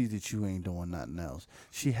she sees that you ain't doing nothing else.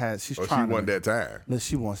 She's trying. She want that time.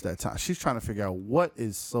 She wants that time. She's trying to figure out what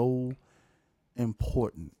is so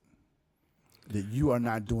important that you are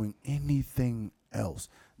not doing anything else.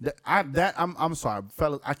 I'm sorry,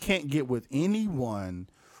 fellas. I can't get with anyone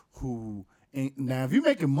who. Now, if you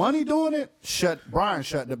making money doing it, I'm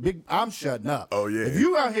shutting up. Oh, yeah. If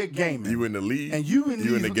you out here gaming, You in the league, and you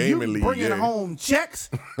in the gaming league, bringing yeah. home checks,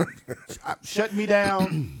 shut me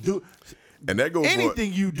down. Do And that goes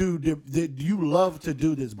anything you do that you love to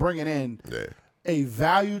do that's bringing in a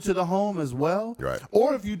value to the home as well. Right.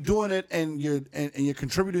 Or if you're doing it and you're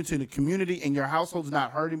contributing to the community and your household's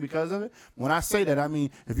not hurting because of it. When I say that, I mean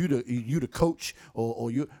if you the coach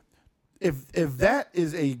or you, if that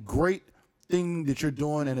is a great thing that you're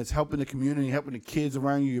doing and it's helping the community, helping the kids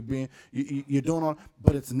around you, you're doing all,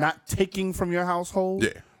 but it's not taking from your household. Yeah.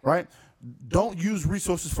 Right. Don't use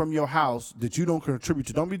resources from your house that you don't contribute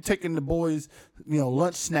to. Don't be taking the boys,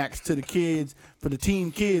 lunch snacks to the kids for the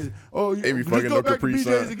teen kids. Oh, They be let's fucking go up back to Capri BJ's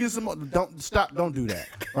Sun. and get some more. Don't do that.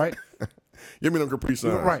 Right. Give me them Capri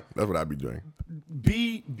Sun. Right. That's what I'd be doing.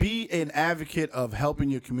 Be an advocate of helping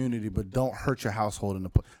your community, but don't hurt your household in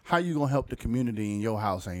the. How you gonna help the community in your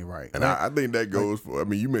house ain't right. And I think that goes for. I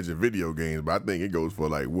mean, you mentioned video games, but I think it goes for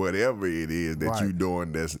like whatever it is that Right. you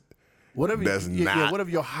doing. That's whatever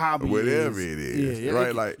your hobby whatever is. it is, Yeah,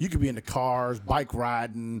 right? Like you could be in the cars, bike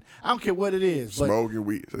riding. I don't care what it is. But smoking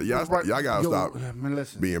weed. So y'all gotta stop Man,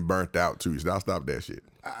 listen. being burnt out too. So y'all stop that shit.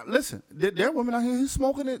 Listen, there are women out here who's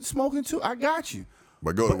smoking too. I got you.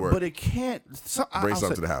 But go to work. But it can't. Bring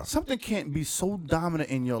something to the house. Something can't be so dominant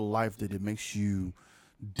in your life that it makes you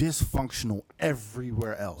dysfunctional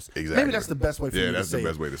everywhere else. Exactly. Maybe that's the best way for you to say it. Yeah, that's the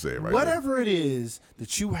best way to say it right Whatever it is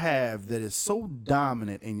that you have that is so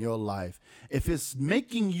dominant in your life, if it's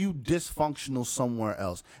making you dysfunctional somewhere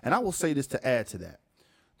else, and I will say this to add to that,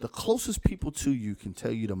 the closest people to you can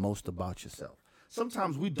tell you the most about yourself.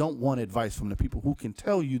 Sometimes we don't want advice from the people who can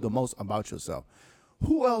tell you the most about yourself.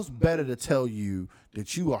 Who else better to tell you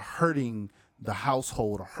that you are hurting the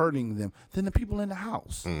household or hurting them than the people in the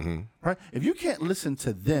house, right? If you can't listen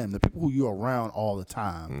to them, the people who you're around all the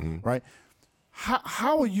time, right?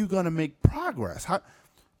 How are you going to make progress?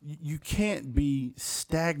 You can't be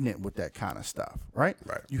stagnant with that kind of stuff, right?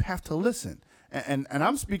 Right. You have to listen. And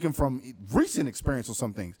I'm speaking from recent experience with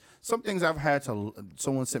some things. Some things I've had to,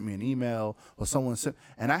 someone sent me an email or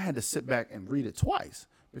and I had to sit back and read it twice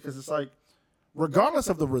because it's like, regardless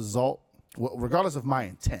of the result, regardless of my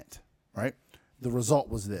intent, right? The result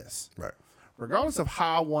was this. Right. Regardless of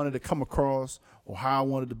how I wanted to come across or how I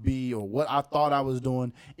wanted to be or what I thought I was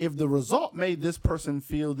doing, if the result made this person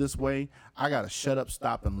feel this way, I got to shut up,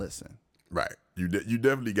 stop, and listen. Right. You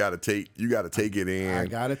definitely got to take it in. I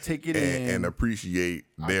got to take it in and appreciate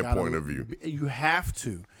their point of view. You have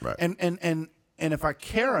to. Right. And if I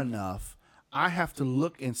care enough, I have to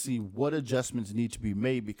look and see what adjustments need to be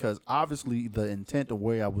made, because obviously the intent of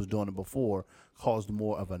way I was doing it before caused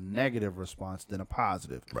more of a negative response than a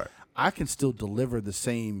positive. Right. I can still deliver the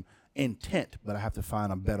same intent, but I have to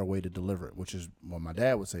find a better way to deliver it, which is what my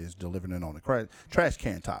dad would say is delivering it on the trash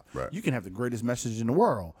can top. Right. You can have the greatest message in the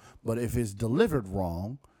world, but if it's delivered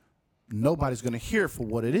wrong, nobody's going to hear it for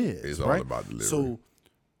what it is. It's right? all about delivery. So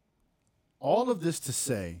all of this to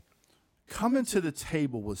say, coming to the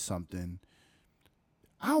table with something,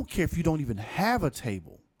 I don't care if you don't even have a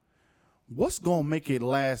table. What's going to make it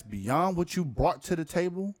last beyond what you brought to the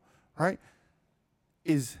table, right,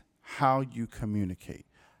 is how you communicate,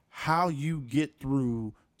 how you get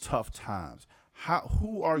through tough times.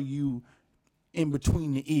 Who are you in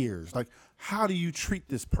between the ears? Like, how do you treat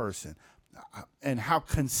this person? And how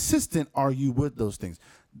consistent are you with those things?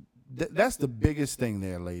 That's the biggest thing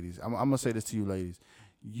there, ladies. I'm going to say this to you, ladies.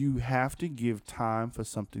 You have to give time for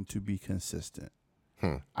something to be consistent.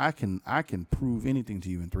 I can prove anything to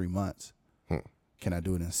you in 3 months. Can I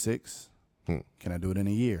do it in 6? Can I do it in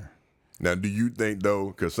a year? Now, do you think though?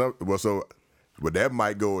 Because that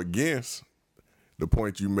might go against the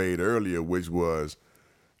point you made earlier, which was,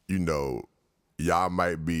 y'all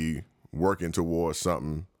might be working towards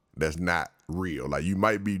something that's not real. Like you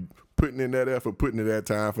might be putting in that effort, putting in that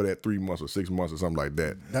time for that 3 months or 6 months or something like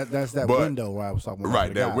that. That's that window where I was talking about.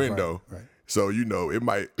 Right, that guys, window. Right. So, it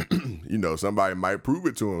might, somebody might prove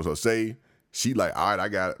it to him. So say she like, all right, I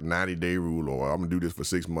got a 90-day rule, or I'm going to do this for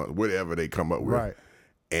 6 months, whatever they come up with. Right.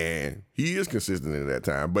 And he is consistent in that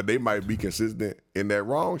time, but they might be consistent in that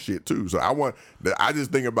wrong shit too. So I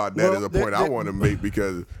just think about that as a point I want to make,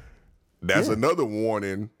 because that's another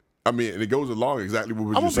warning. I mean, and it goes along exactly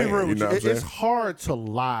with what you're saying. Real You know what I'm saying? It's hard to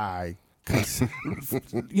lie.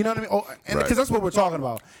 You know what I mean? Because Right. that's what we're talking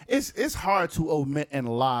about. It's hard to omit and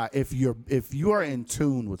lie if you are in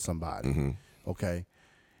tune with somebody. Mm-hmm. Okay,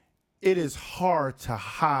 it is hard to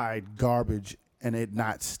hide garbage and it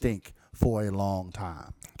not stink for a long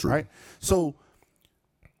time. True. Right? So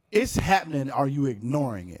it's happening. Are you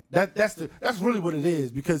ignoring it? That's really what it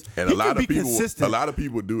is, because And he a lot can of be people consistent,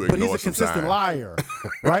 do but ignore he's a consistent sometimes. liar,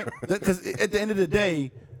 right? Because at the end of the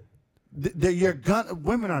day,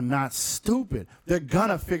 women are not stupid. They're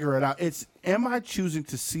gonna figure it out. Am I choosing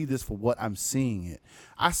to see this for what I'm seeing it?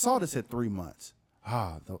 I saw this at 3 months.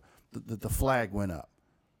 The flag went up,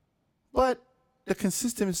 but the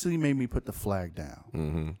consistency made me put the flag down.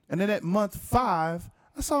 Mm-hmm. And then at month 5,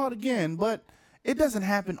 I saw it again, but it doesn't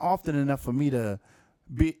happen often enough for me to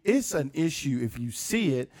be. It's an issue if you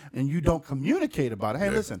see it and you don't communicate about it. Hey,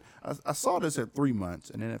 listen, I saw this at 3 months,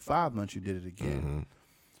 and then at 5 months you did it again. Mm-hmm.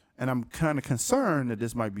 And I'm kind of concerned that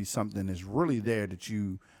this might be something that's really there that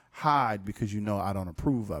you hide because I don't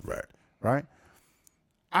approve of it. Right?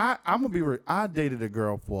 I'm gonna be real. I dated a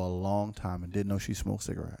girl for a long time and didn't know she smoked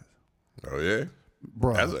cigarettes. Oh yeah,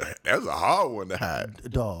 Bro, that's a hard one to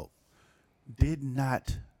hide. Dog, did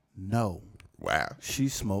not know Wow. she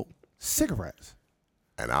smoked cigarettes.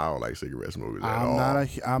 And I don't like cigarette smokers at all.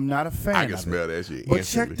 I'm not a fan. I can of smell it. that shit But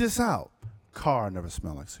instantly. check this out. Car never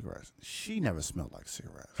smelled like cigarettes. She never smelled like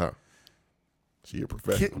cigarettes. Huh. She a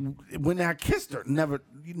professional. When I kissed her,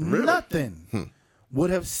 nothing would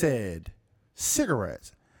have said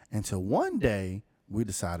cigarettes until one day we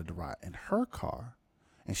decided to ride in her car,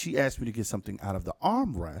 and she asked me to get something out of the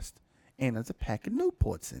armrest, and there's a pack of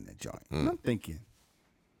Newports in the joint. And I'm thinking,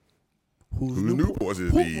 whose Newports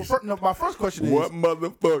is these? No, my first question is, What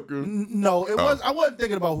motherfucker? no, it was. I wasn't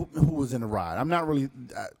thinking about who was in the ride. I'm not really.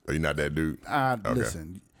 Are you not that dude?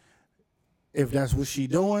 Listen, if that's what she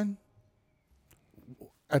doing,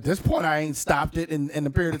 at this point, I ain't stopped it in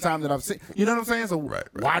the period of time that I've seen. You know what I'm saying? So Right.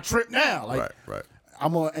 why trip now? Like, Right.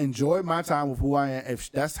 I'm gonna enjoy my time with who I am.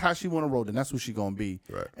 If that's how she want to roll, then that's who she gonna be.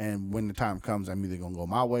 Right. And when the time comes, I'm either gonna go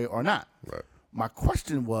my way or not. Right. My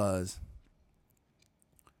question was,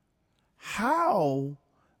 how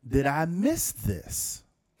did I miss this?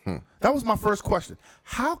 That was my first question.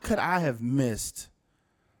 How could I have missed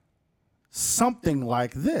something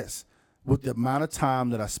like this? With the amount of time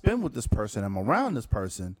that I spend with this person, I'm around this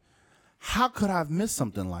person, how could I have missed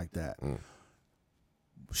something like that?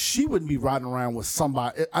 She wouldn't be riding around with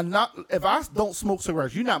somebody. If I don't smoke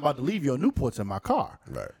cigarettes, you're not about to leave your Newports in my car.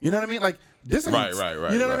 Right. You know what I mean? Like, this ain't.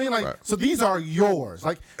 Right, You know what I mean? Like, so these are yours.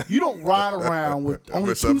 Like, you don't ride around with only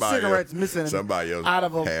With 2 somebody cigarettes else- missing somebody else out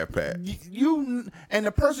of them. half pack. You and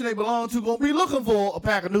the person they belong to gonna be looking for a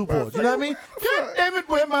pack of Newports. You know what I mean? God damn it,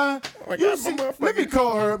 where my? You see, let me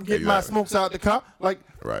call her up and get my Exactly. smokes out the car. Like,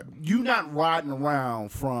 Right. you not riding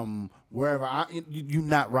around from wherever. You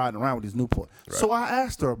not riding around with these Newports. So I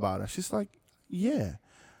asked her about it. She's like, yeah.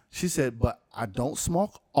 She said, but I don't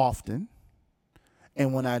smoke often.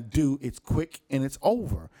 And when I do, it's quick and it's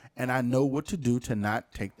over. And I know what to do to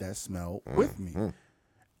not take that smell with me.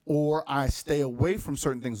 Or I stay away from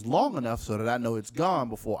certain things long enough so that I know it's gone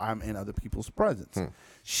before I'm in other people's presence.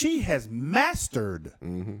 She has mastered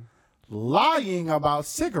lying about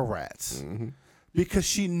cigarettes because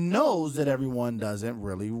she knows that everyone doesn't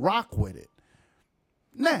really rock with it.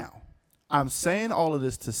 Now, I'm saying all of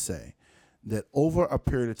this to say that over a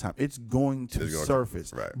period of time, it's going to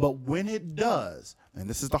surface. Right. But when it does, and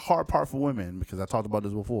this is the hard part for women because I talked about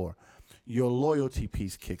this before, your loyalty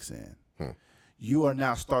piece kicks in. You are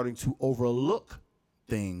now starting to overlook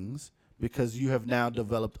things because you have now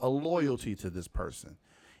developed a loyalty to this person.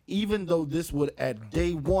 Even though this would at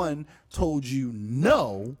day one told you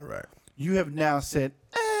no, Right. you have now said,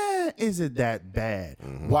 is it that bad?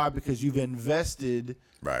 Why? Because you've invested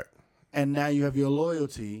Right. and now you have your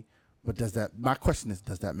loyalty. But my question is,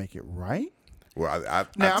 does that make it right? Well,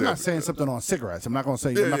 Now, I'm not saying something on cigarettes. I'm not going to say,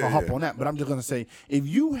 I'm not going to hop on that. But I'm just going to say, if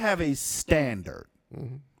you have a standard,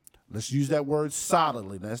 let's use that word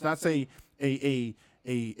solidly. Let's not say a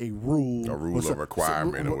rule. A rule or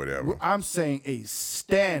requirement or whatever. I'm saying a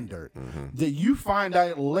standard that you find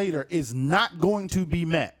out later is not going to be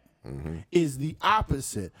met, is the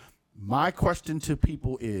opposite. My question to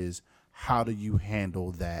people is, how do you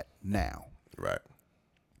handle that now? Right.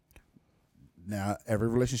 Now, every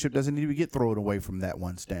relationship doesn't need to get thrown away from that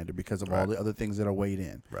one standard because of all the other things that are weighed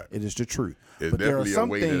in. Right. It is the truth. It's but there are definitely a some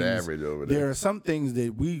weighted things, average over there. There are some things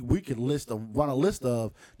that we could run a list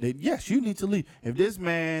of that, yes, you need to leave. If this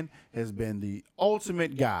man has been the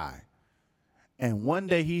ultimate guy and one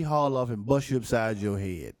day he haul off and bust you upside your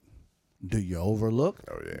head, do you overlook?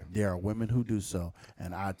 Oh, yeah. There are women who do so.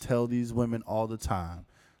 And I tell these women all the time,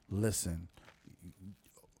 listen,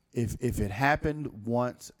 if it happened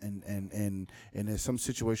once and there's some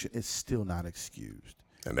situation, it's still not excused.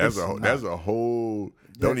 And that's a whole.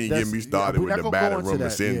 Don't even get me started with the battered woman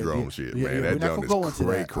syndrome shit, man. That we're not junk going to is go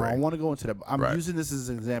cray into that. I cray. don't want to go into that. But I'm using this as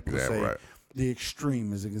an example to say right. the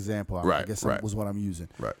extreme is an example. I guess was what I'm using.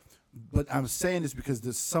 Right. But I'm saying this because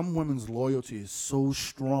there's some women's loyalty is so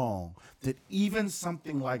strong that even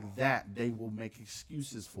something like that they will make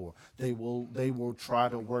excuses for. They will try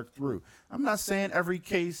to work through. I'm not saying every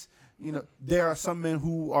case. You know, there are some men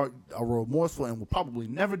who are remorseful and will probably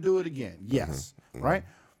never do it again. Yes, right?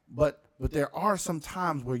 But there are some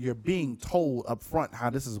times where you're being told up front how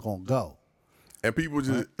this is going to go. And people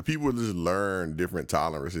just learn different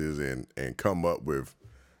tolerances and come up with,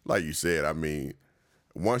 like you said, I mean,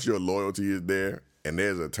 once your loyalty is there, and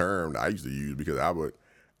there's a term that I used to use because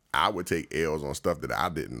I would take L's on stuff that I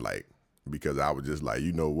didn't like because I was just like,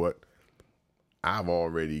 you know what? I've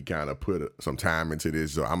already kind of put some time into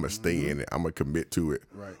this, so I'm going to stay in it. I'm going to commit to it.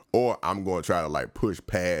 Right. Or I'm going to try to like push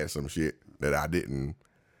past some shit that I didn't,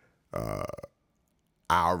 I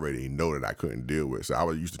already know that I couldn't deal with. So I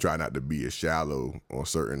was used to try not to be as shallow on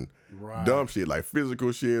certain dumb shit like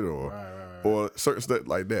physical shit or certain stuff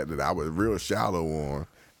like that I was real shallow on.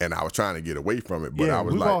 And I was trying to get away from it, but I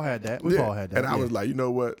was we've like, all had that. We've all had that. And I was like, you know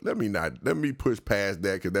what? Let me push past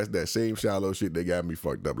that because that's that same shallow shit that got me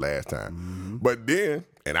fucked up last time. But then,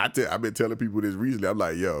 and I've been telling people this recently. I'm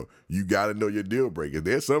like, yo, you got to know your deal breakers.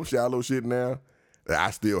 There's some shallow shit now that I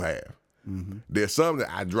still have. There's some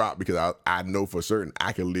that I dropped because I know for certain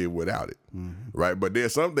I can live without it, right? But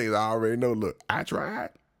there's some things I already know. Look, I tried,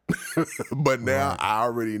 but now I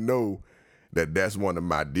already know that's one of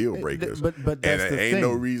my deal breakers. But that's and the there ain't thing.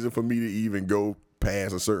 no reason for me to even go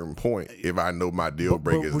past a certain point if I know my deal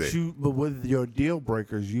breakers there. But with your deal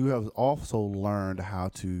breakers, you have also learned how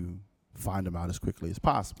to find them out as quickly as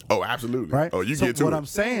possible. Oh, absolutely. Right? Oh, you so get to what it. I'm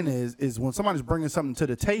saying is when somebody's bringing something to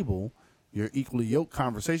the table, your equally yoked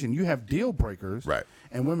conversation, you have deal breakers. Right.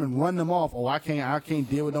 And women run them off. Oh, I can't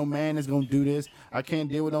deal with no man that's going to do this. I can't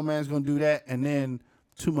deal with no man that's going to do that. And then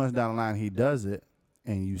 2 months down the line, he does it.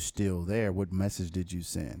 And you still there. What message did you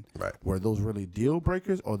send? Right. Were those really deal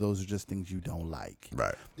breakers or those are just things you don't like?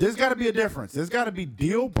 Right. There's got to be a difference. There's got to be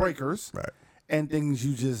deal breakers Right. and things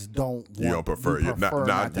you just don't want. You don't prefer, your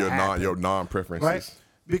non-preferences. Right?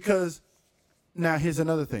 Because now here's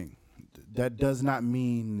another thing. That does not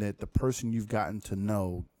mean that the person you've gotten to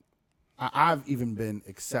know I've even been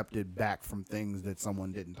accepted back from things that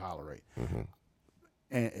someone didn't tolerate.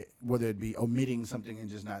 And whether it be omitting something and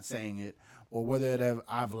just not saying it, or whether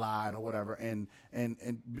I've lied or whatever,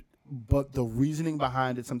 but the reasoning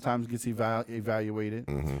behind it sometimes gets evaluated.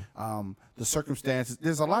 The circumstances,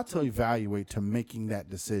 there's a lot to evaluate to making that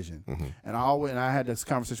decision. And I had this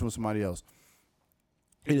conversation with somebody else.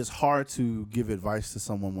 It is hard to give advice to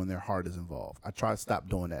someone when their heart is involved. I try to stop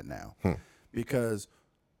doing that now, because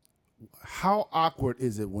how awkward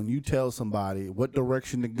is it when you tell somebody what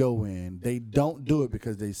direction to go in, they don't do it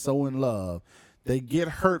because they're so in love, they get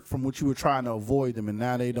hurt from what you were trying to avoid them, and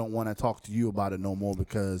now they don't want to talk to you about it no more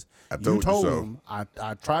because you told them. I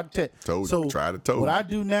tried to tell. What I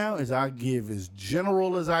do now is I give as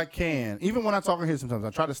general as I can. Even when I talk in here sometimes, I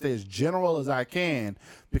try to stay as general as I can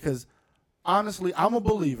because honestly, I'm a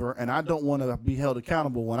believer, and I don't want to be held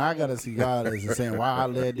accountable when I got to see God as saying why I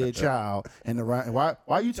led their child and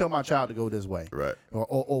why you tell my child to go this way, right?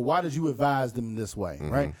 Or why did you advise them this way,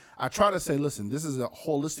 right? I try to say, listen, this is a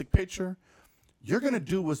holistic picture. You're gonna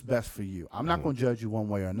do what's best for you. I'm not gonna judge you one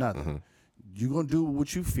way or another. You're gonna do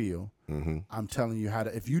what you feel. I'm telling you how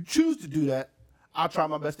to. If you choose to do that, I'll try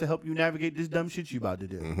my best to help you navigate this dumb shit you about to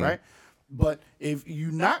do, right? But if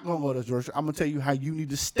you're not going to go this direction, I'm going to tell you how you need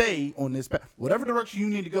to stay on this path. Whatever direction you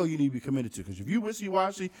need to go, you need to be committed to. Because if you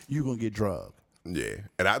wishy-washy, you're going to get drugged. Yeah.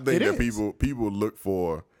 And I think that people look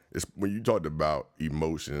for, when you talked about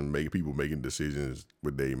emotion, people making decisions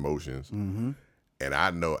with their emotions. And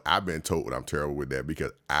I know I've been told I'm terrible with that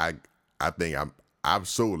because I think I'm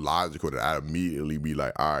so logical that I immediately be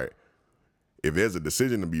like, all right, if there's a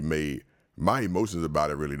decision to be made, my emotions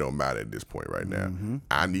about it really don't matter at this point right now.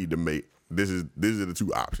 I need to make, these are the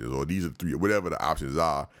two options, or these are three, whatever the options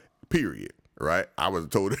are, period, right? I was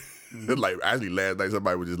told, like, actually last night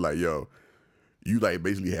somebody was just like, yo, you like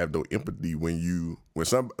basically have no empathy when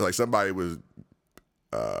somebody was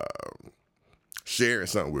sharing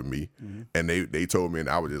something with me, and they told me, and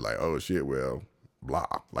I was just like, oh shit, well, blah.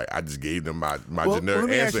 Like I just gave them my generic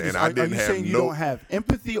answer, and I didn't have saying you don't have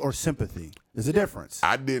empathy or sympathy? There's a difference.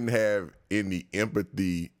 I didn't have any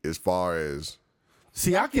empathy as far as.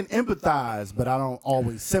 See, I can empathize, but I don't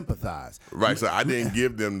always sympathize. Right, so I didn't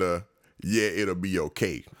give them the it'll be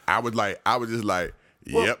okay. I was just like,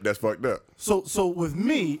 yep, that's fucked up. So with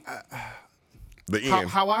me,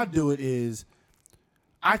 how I do it is,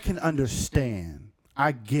 I can understand.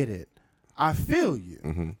 I get it. I feel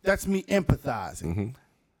you. That's me empathizing.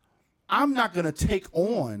 I'm not going to take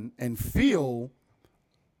on and feel.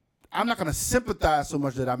 I'm not going to sympathize so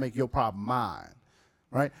much that I make your problem mine,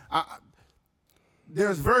 right?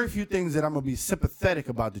 There's very few things that I'm going to be sympathetic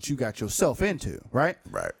about that you got yourself into, right?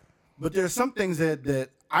 Right. But there's some things that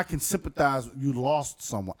I can sympathize. You lost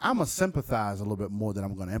someone. I'm going to sympathize a little bit more than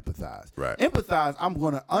I'm going to empathize. Right. Empathize, I'm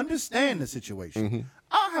going to understand the situation.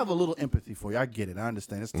 I'll have a little empathy for you. I get it. I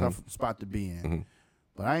understand. It's a tough spot to be in.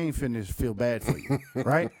 But I ain't finna feel bad for you,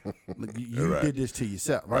 right? You did this to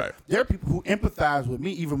yourself, right? There are people who empathize with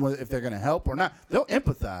me, even if they're going to help or not. They'll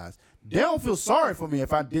empathize. They don't feel sorry for me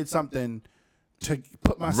if I did something to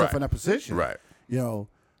put myself in that position. Right. You know,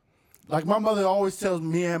 like my mother always tells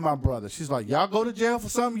me and my brother, she's like, y'all go to jail for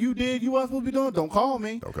something you did you weren't supposed to be doing, don't call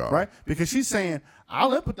me. Don't call right? Because she's saying,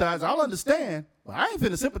 I'll empathize, I'll understand, but I ain't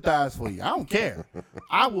finna sympathize for you. I don't care.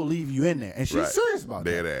 I will leave you in there. And she's serious about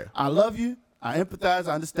that. I love you. I empathize.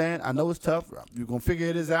 I understand. I know it's tough. You're going to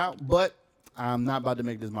figure this out, but I'm not about to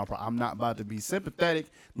make this my problem. I'm not about to be sympathetic,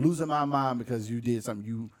 losing my mind because you did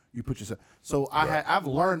something you put yourself. So I've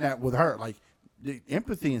learned that with her. Like, the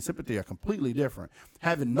empathy and sympathy are completely different.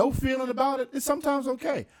 Having no feeling about it is sometimes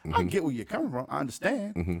okay. I get where you're coming from. I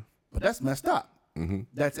understand. But that's messed up.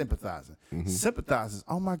 That's empathizing. Sympathizes.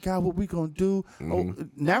 Oh my God, what we gonna do? Oh,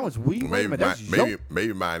 now it's we.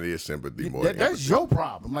 Maybe mine is sympathy more. That's your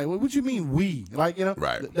problem. Like, what you mean we? Like, you know,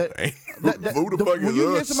 right? Who the fuck is when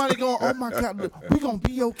you hear somebody going, "Oh my God, we gonna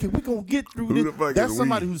be okay. We gonna get through this." That's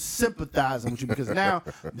somebody who's sympathizing with you because now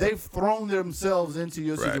they've thrown themselves into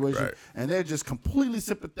your situation and they're just completely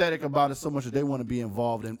sympathetic about it so much that they want to be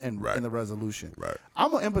involved in the resolution. Right.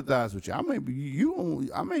 I'm gonna empathize with you.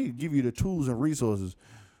 I may give you the tools and resources,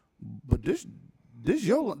 but this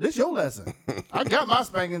your lesson. I got my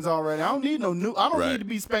spankings already. I don't need no new. I don't need to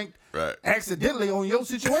be spanked accidentally on your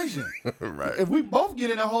situation. Right. If we both get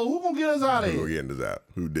in that hole, who gonna get us out of here? Who getting us out?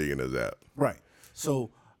 Who digging us out? Right. So,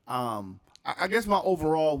 I guess my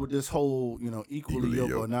overall with this whole, equally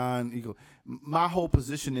yoked or non-equal, my whole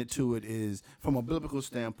position to it is, from a biblical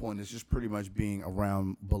standpoint, it's just pretty much being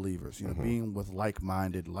around believers, being with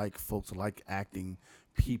like-minded, like folks, like acting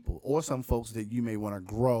people, or some folks that you may want to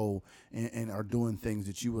grow and are doing things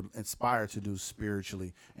that you would aspire to do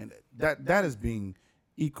spiritually, and that is being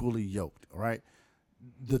equally yoked, right?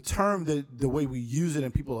 The term that the way we use it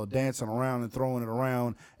and people are dancing around and throwing it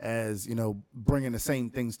around as, bringing the same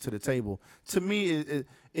things to the table. To me,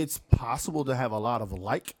 it's possible to have a lot of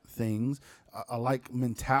like things, like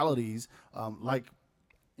mentalities,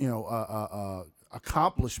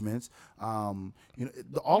 accomplishments. All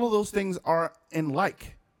of those things are in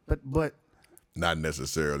like, but not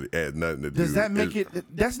necessarily has nothing to do. does that make it?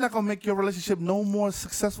 That's not going to make your relationship no more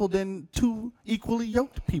successful than two equally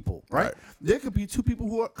yoked people, right? There could be two people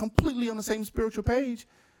who are completely on the same spiritual page,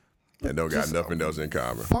 and don't got nothing else in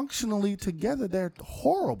common. Functionally together, they're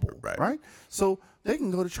horrible, right? So they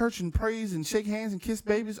can go to church and praise and shake hands and kiss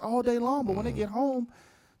babies all day long, but when they get home,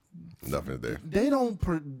 nothing there. They don't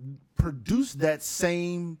produce that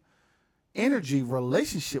same energy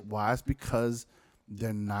relationship-wise because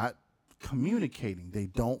they're not communicating. They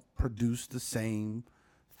don't produce the same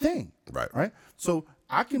thing. Right. So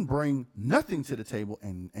I can bring nothing to the table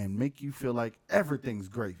and make you feel like everything's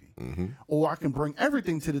gravy. Or I can bring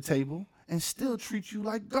everything to the table and still treat you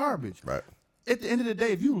like garbage. Right. At the end of the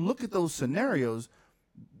day, if you look at those scenarios,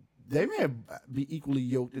 they may be equally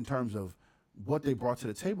yoked in terms of what they brought to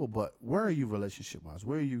the table, but where are you relationship-wise?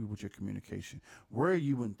 Where are you with your communication? Where are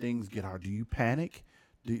you when things get hard? Do you panic?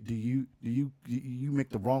 Do you make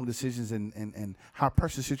the wrong decisions in high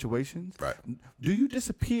pressure situations? Right. Do you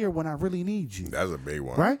disappear when I really need you? That's a big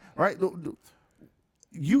one. Right.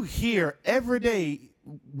 You hear every day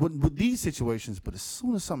with these situations, but as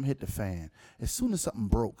soon as something hit the fan, as soon as something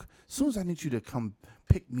broke, as soon as I need you to come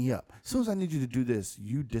pick me up, as soon as I need you to do this,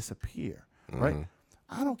 you disappear. Right.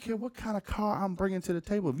 I don't care what kind of car I'm bringing to the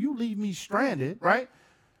table. If you leave me stranded, right?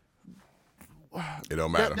 It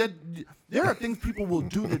don't matter. There are things people will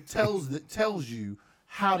do that tells you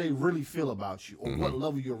how they really feel about you or what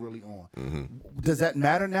level you're really on. Does that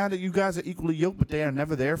matter now that you guys are equally yoked, but they are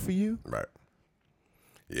never there for you? Right.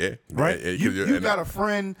 Yeah. Right. You got a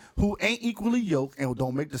friend who ain't equally yoked and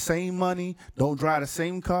don't make the same money, don't drive the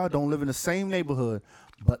same car, don't live in the same neighborhood,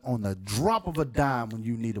 but on the drop of a dime when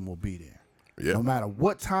you need him will be there. Yeah. No matter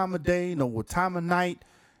what time of day, what time of night,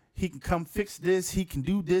 he can come fix this, he can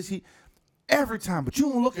do this, every time. But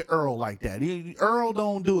you don't look at Earl like that. Earl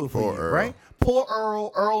don't do it for you, Earl. right? Poor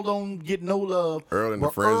Earl. Earl don't get no love. Earl in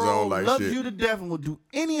the friend zone like loves shit. You to death and will do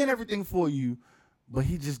any and everything for you, but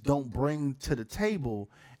he just don't bring to the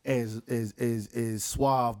table as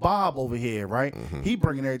Suave Bob over here, right? He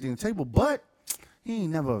bringing everything to the table, but he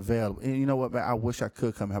ain't never available. And you know what, man? I wish I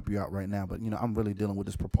could come help you out right now, but I'm really dealing with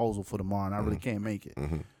this proposal for tomorrow, and I really can't make it.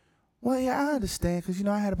 Well, yeah, I understand, because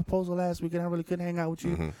I had a proposal last week and I really couldn't hang out with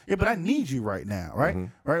you. Yeah, but I need you right now, right?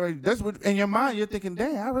 Right. That's what in your mind you're thinking.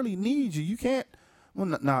 Dang, I really need you. You can't.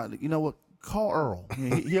 Well, nah. You know what? Call Earl.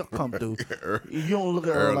 He'll come through. You don't look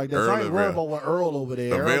at Earl like that. So I ain't worried about what Earl over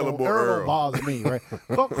there. Available Earl don't bother me, right?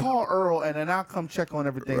 Call Earl, and then I'll come check on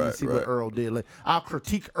everything and see what Earl did. I'll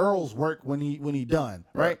critique Earl's work when he done,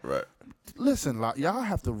 right? Right. Listen, y'all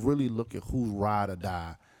have to really look at who's ride or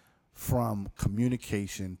die. From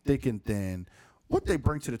communication, thick and thin, what they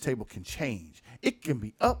bring to the table can change. It can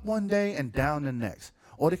be up one day and down the next.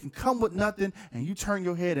 Or they can come with nothing and you turn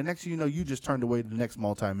your head and next thing you know, you just turned away to the next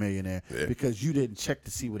multimillionaire because you didn't check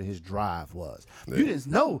to see what his drive was. Yeah. You didn't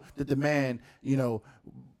know that the man,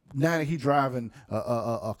 now that he driving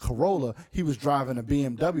a Corolla, he was driving a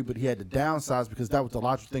BMW, but he had to downsize because that was the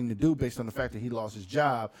logical thing to do based on the fact that he lost his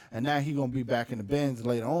job, and now he's gonna be back in the Benz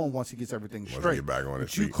later on once he gets everything straight. Get back on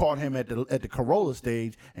his feet. You caught him at the Corolla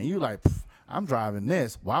stage, and you like, I'm driving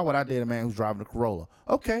this. Why would I date a man who's driving a Corolla?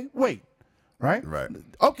 Okay, wait. Right?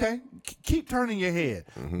 Okay, keep turning your head.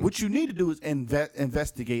 What you need to do is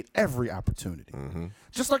investigate every opportunity.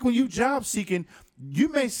 Just like when you job seeking, you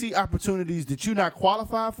may see opportunities that you're not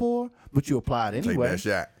qualified for, but you applied anyway. Take that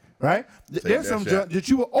shot. Right? There's some jobs that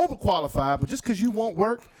you were overqualified, but just because you won't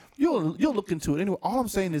work, you'll look into it anyway. All I'm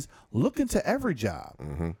saying is look into every job.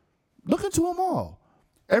 Look into them all.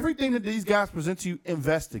 Everything that these guys present to you,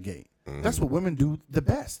 investigate. That's what women do the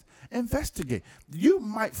best. Investigate. You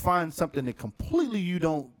might find something that completely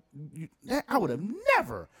I would have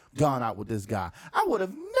never gone out with this guy. I would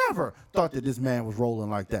have never thought that this man was rolling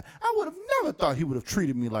like that. I would have never thought he would have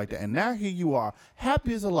treated me like that. And now here you are,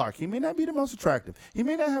 happy as a lark. He may not be the most attractive. He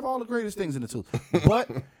may not have all the greatest things in the tooth. But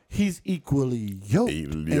he's equally yoked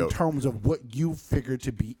in terms of what you figure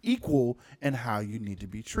to be equal and how you need to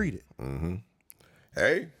be treated.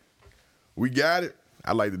 Hey, we got it.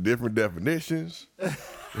 I like the different definitions.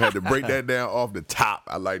 You had to break that down off the top.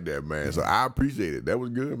 I like that, man. So I appreciate it. That was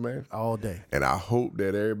good, man. All day. And I hope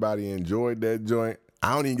that everybody enjoyed that joint.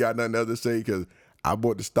 I don't even got nothing else to say because I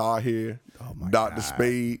bought the star here, Dr.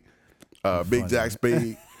 Spade, Big Jack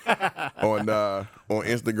Spade on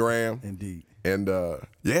Instagram. Indeed. And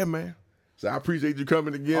yeah, man. So I appreciate you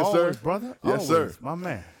coming again, Always, sir. brother. Yes, Always, sir. my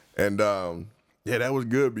man. And yeah, that was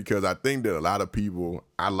good because I think that a lot of people.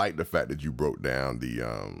 I like the fact that you broke down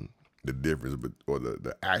the difference, or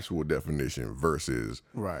the actual definition versus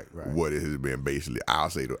Right. what it has been. Basically, I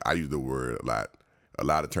use the word a lot. A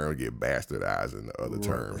lot of terms get bastardized in the other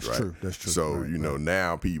terms, That's right? true. That's true. So Right,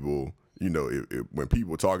 now people, when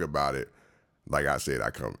people talk about it, like I said,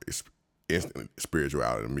 it's instant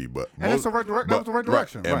spirituality to me. But that's the right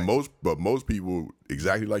direction. And right. most people,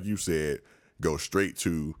 exactly like you said, go straight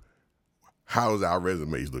to how's our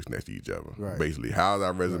resumes look next to each other. Right. Basically, how's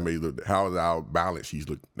our resumes look? How's our balance sheets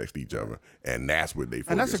look next to each other? And that's what they focus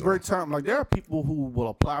on. And that's a great term. Like, there are people who will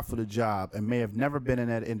apply for the job and may have never been in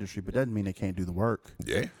that industry, but doesn't mean they can't do the work.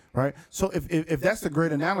 Yeah. Right? So if that's the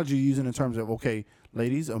great analogy you're using in terms of, okay,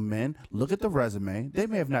 ladies or men, look at the resume. They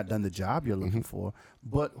may have not done the job you're looking for,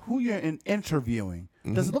 but who you're interviewing,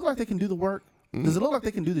 does it look like they can do the work? Does it look like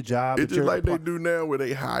they can do the job? It's just like they do now where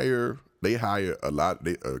they hire a lot.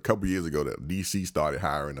 A couple years ago, that DC started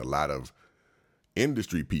hiring a lot of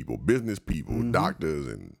industry people, business people, doctors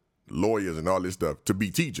and lawyers and all this stuff to be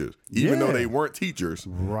teachers. Even though they weren't teachers,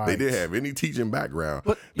 they didn't have any teaching background.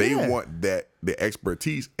 But they want the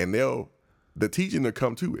expertise, and the teaching to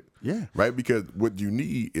come to it. Yeah. Right? Because what you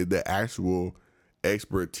need is the actual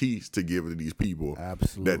expertise to give to these people.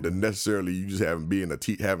 Absolutely. That necessarily you just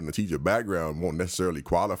having a teacher background won't necessarily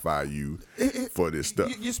qualify you for this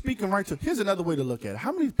stuff. You're speaking right to. Here's another way to look at it.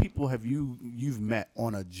 How many people have you've met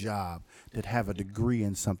on a job that have a degree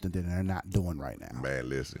in something that they're not doing right now? Man,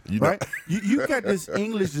 listen. Right? you got this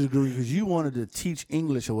English degree because you wanted to teach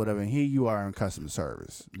English or whatever, and here you are in customer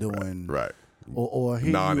service doing Right. Or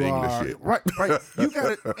here Non-English you are, shit. Right. You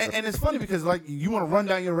got it, and it's funny because like you want to run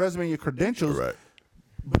down your resume and your credentials, Right.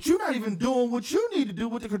 but you're not even doing what you need to do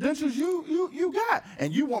with the credentials you got,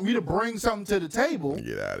 and you want me to bring something to the table.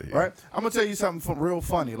 Get out of here. Right? I'm gonna tell you something real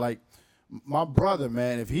funny. Like my brother,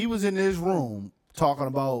 man, if he was in his room talking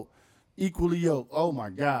about equally yoked, oh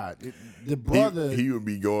my God, the brother He would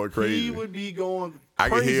be going crazy. he would be going I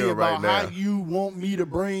can crazy hear him about right how now. you want me to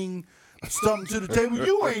bring something to the table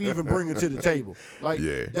you ain't even bringing to the table. Like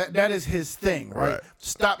Yeah. that is his thing, right? Right.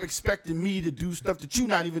 Stop expecting me to do stuff that you're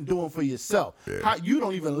not even doing for yourself. Yeah. How you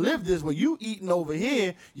don't even live this way. You eating over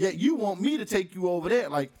here, yet you want me to take you over there.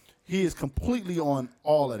 Like he is completely on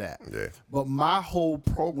all of that. Yeah. But my whole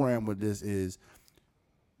program with this is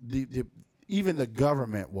even the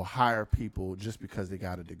government will hire people just because they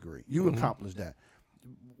got a degree. You accomplish that.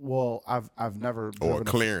 Well, I've never driven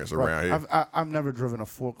clearance around here. I've never driven a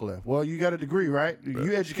forklift. Well, you got a degree, right?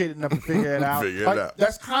 You educated enough to figure it out. Figure it out.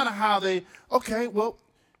 That's kind of how they.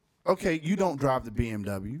 Okay, you don't drive the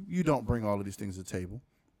BMW. You don't bring all of these things to the table.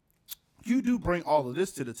 You do bring all of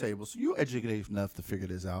this to the table, so you're educated enough to figure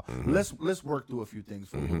this out. Let's work through a few things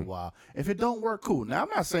for a little while. If it don't work, cool. Now I'm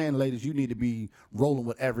not saying, ladies, you need to be rolling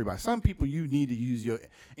with everybody. Some people you need to use your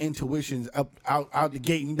intuitions out the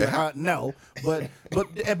gate and be like, no. But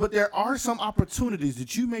there are some opportunities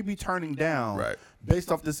that you may be turning down Right.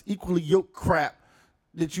 based off this equally yoked crap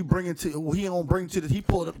that you bring into. Well, he don't bring to the. He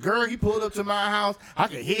pulled up to my house. I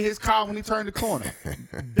could hear his car when he turned the corner.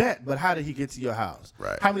 Bet, but how did he get to your house?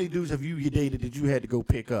 Right. How many dudes have you dated that you had to go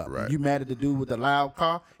pick up? Right. You mad at the dude with the loud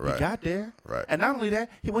car? Right. He got there. Right. And not only that,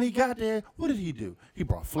 when he got there, what did he do? He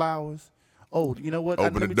brought flowers. Oh, you know what?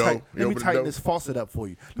 Open the door. Let You me open the tighten door. this faucet up for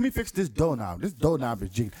you. Let me fix this doorknob. This doorknob is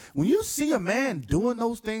jiggling. When you see a man doing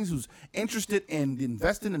those things who's interested in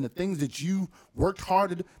investing in the things that you worked hard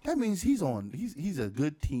to do, that means he's a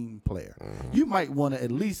good team player. You might want to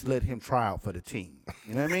at least let him try out for the team.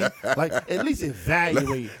 You know what I mean? Like, at least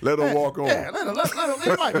evaluate. Let him walk on. Yeah, let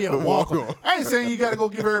him. It might be a walk on. I ain't saying you got to go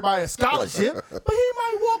give everybody a scholarship, but he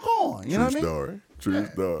might walk on. You know what I mean? True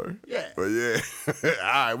story. Yeah. But yeah. All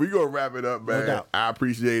right, we gonna wrap it up, man. No doubt. I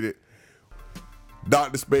appreciate it.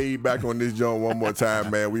 Dr. Spade back on this joint one more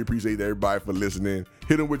time, man. We appreciate everybody for listening.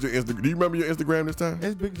 Hit him with your Instagram. Do you remember your Instagram this time?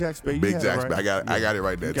 It's Big Jack Spade. Big Jack Spade. I got it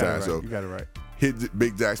right that time. So you got it right. hit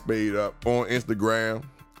Big Jack Spade up on Instagram.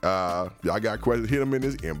 Y'all got questions, hit him in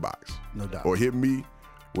his inbox. No doubt. Or hit me,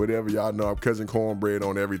 whatever y'all know. I'm Cousin Cornbread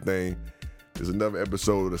on everything. There's another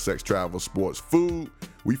episode of the Sex, Travel, Sports, Food.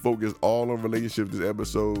 We focus all on relationships this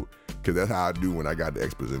episode because that's how I do when I got the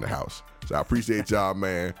experts in the house. So I appreciate y'all,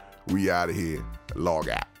 man. We out of here. Log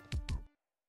out.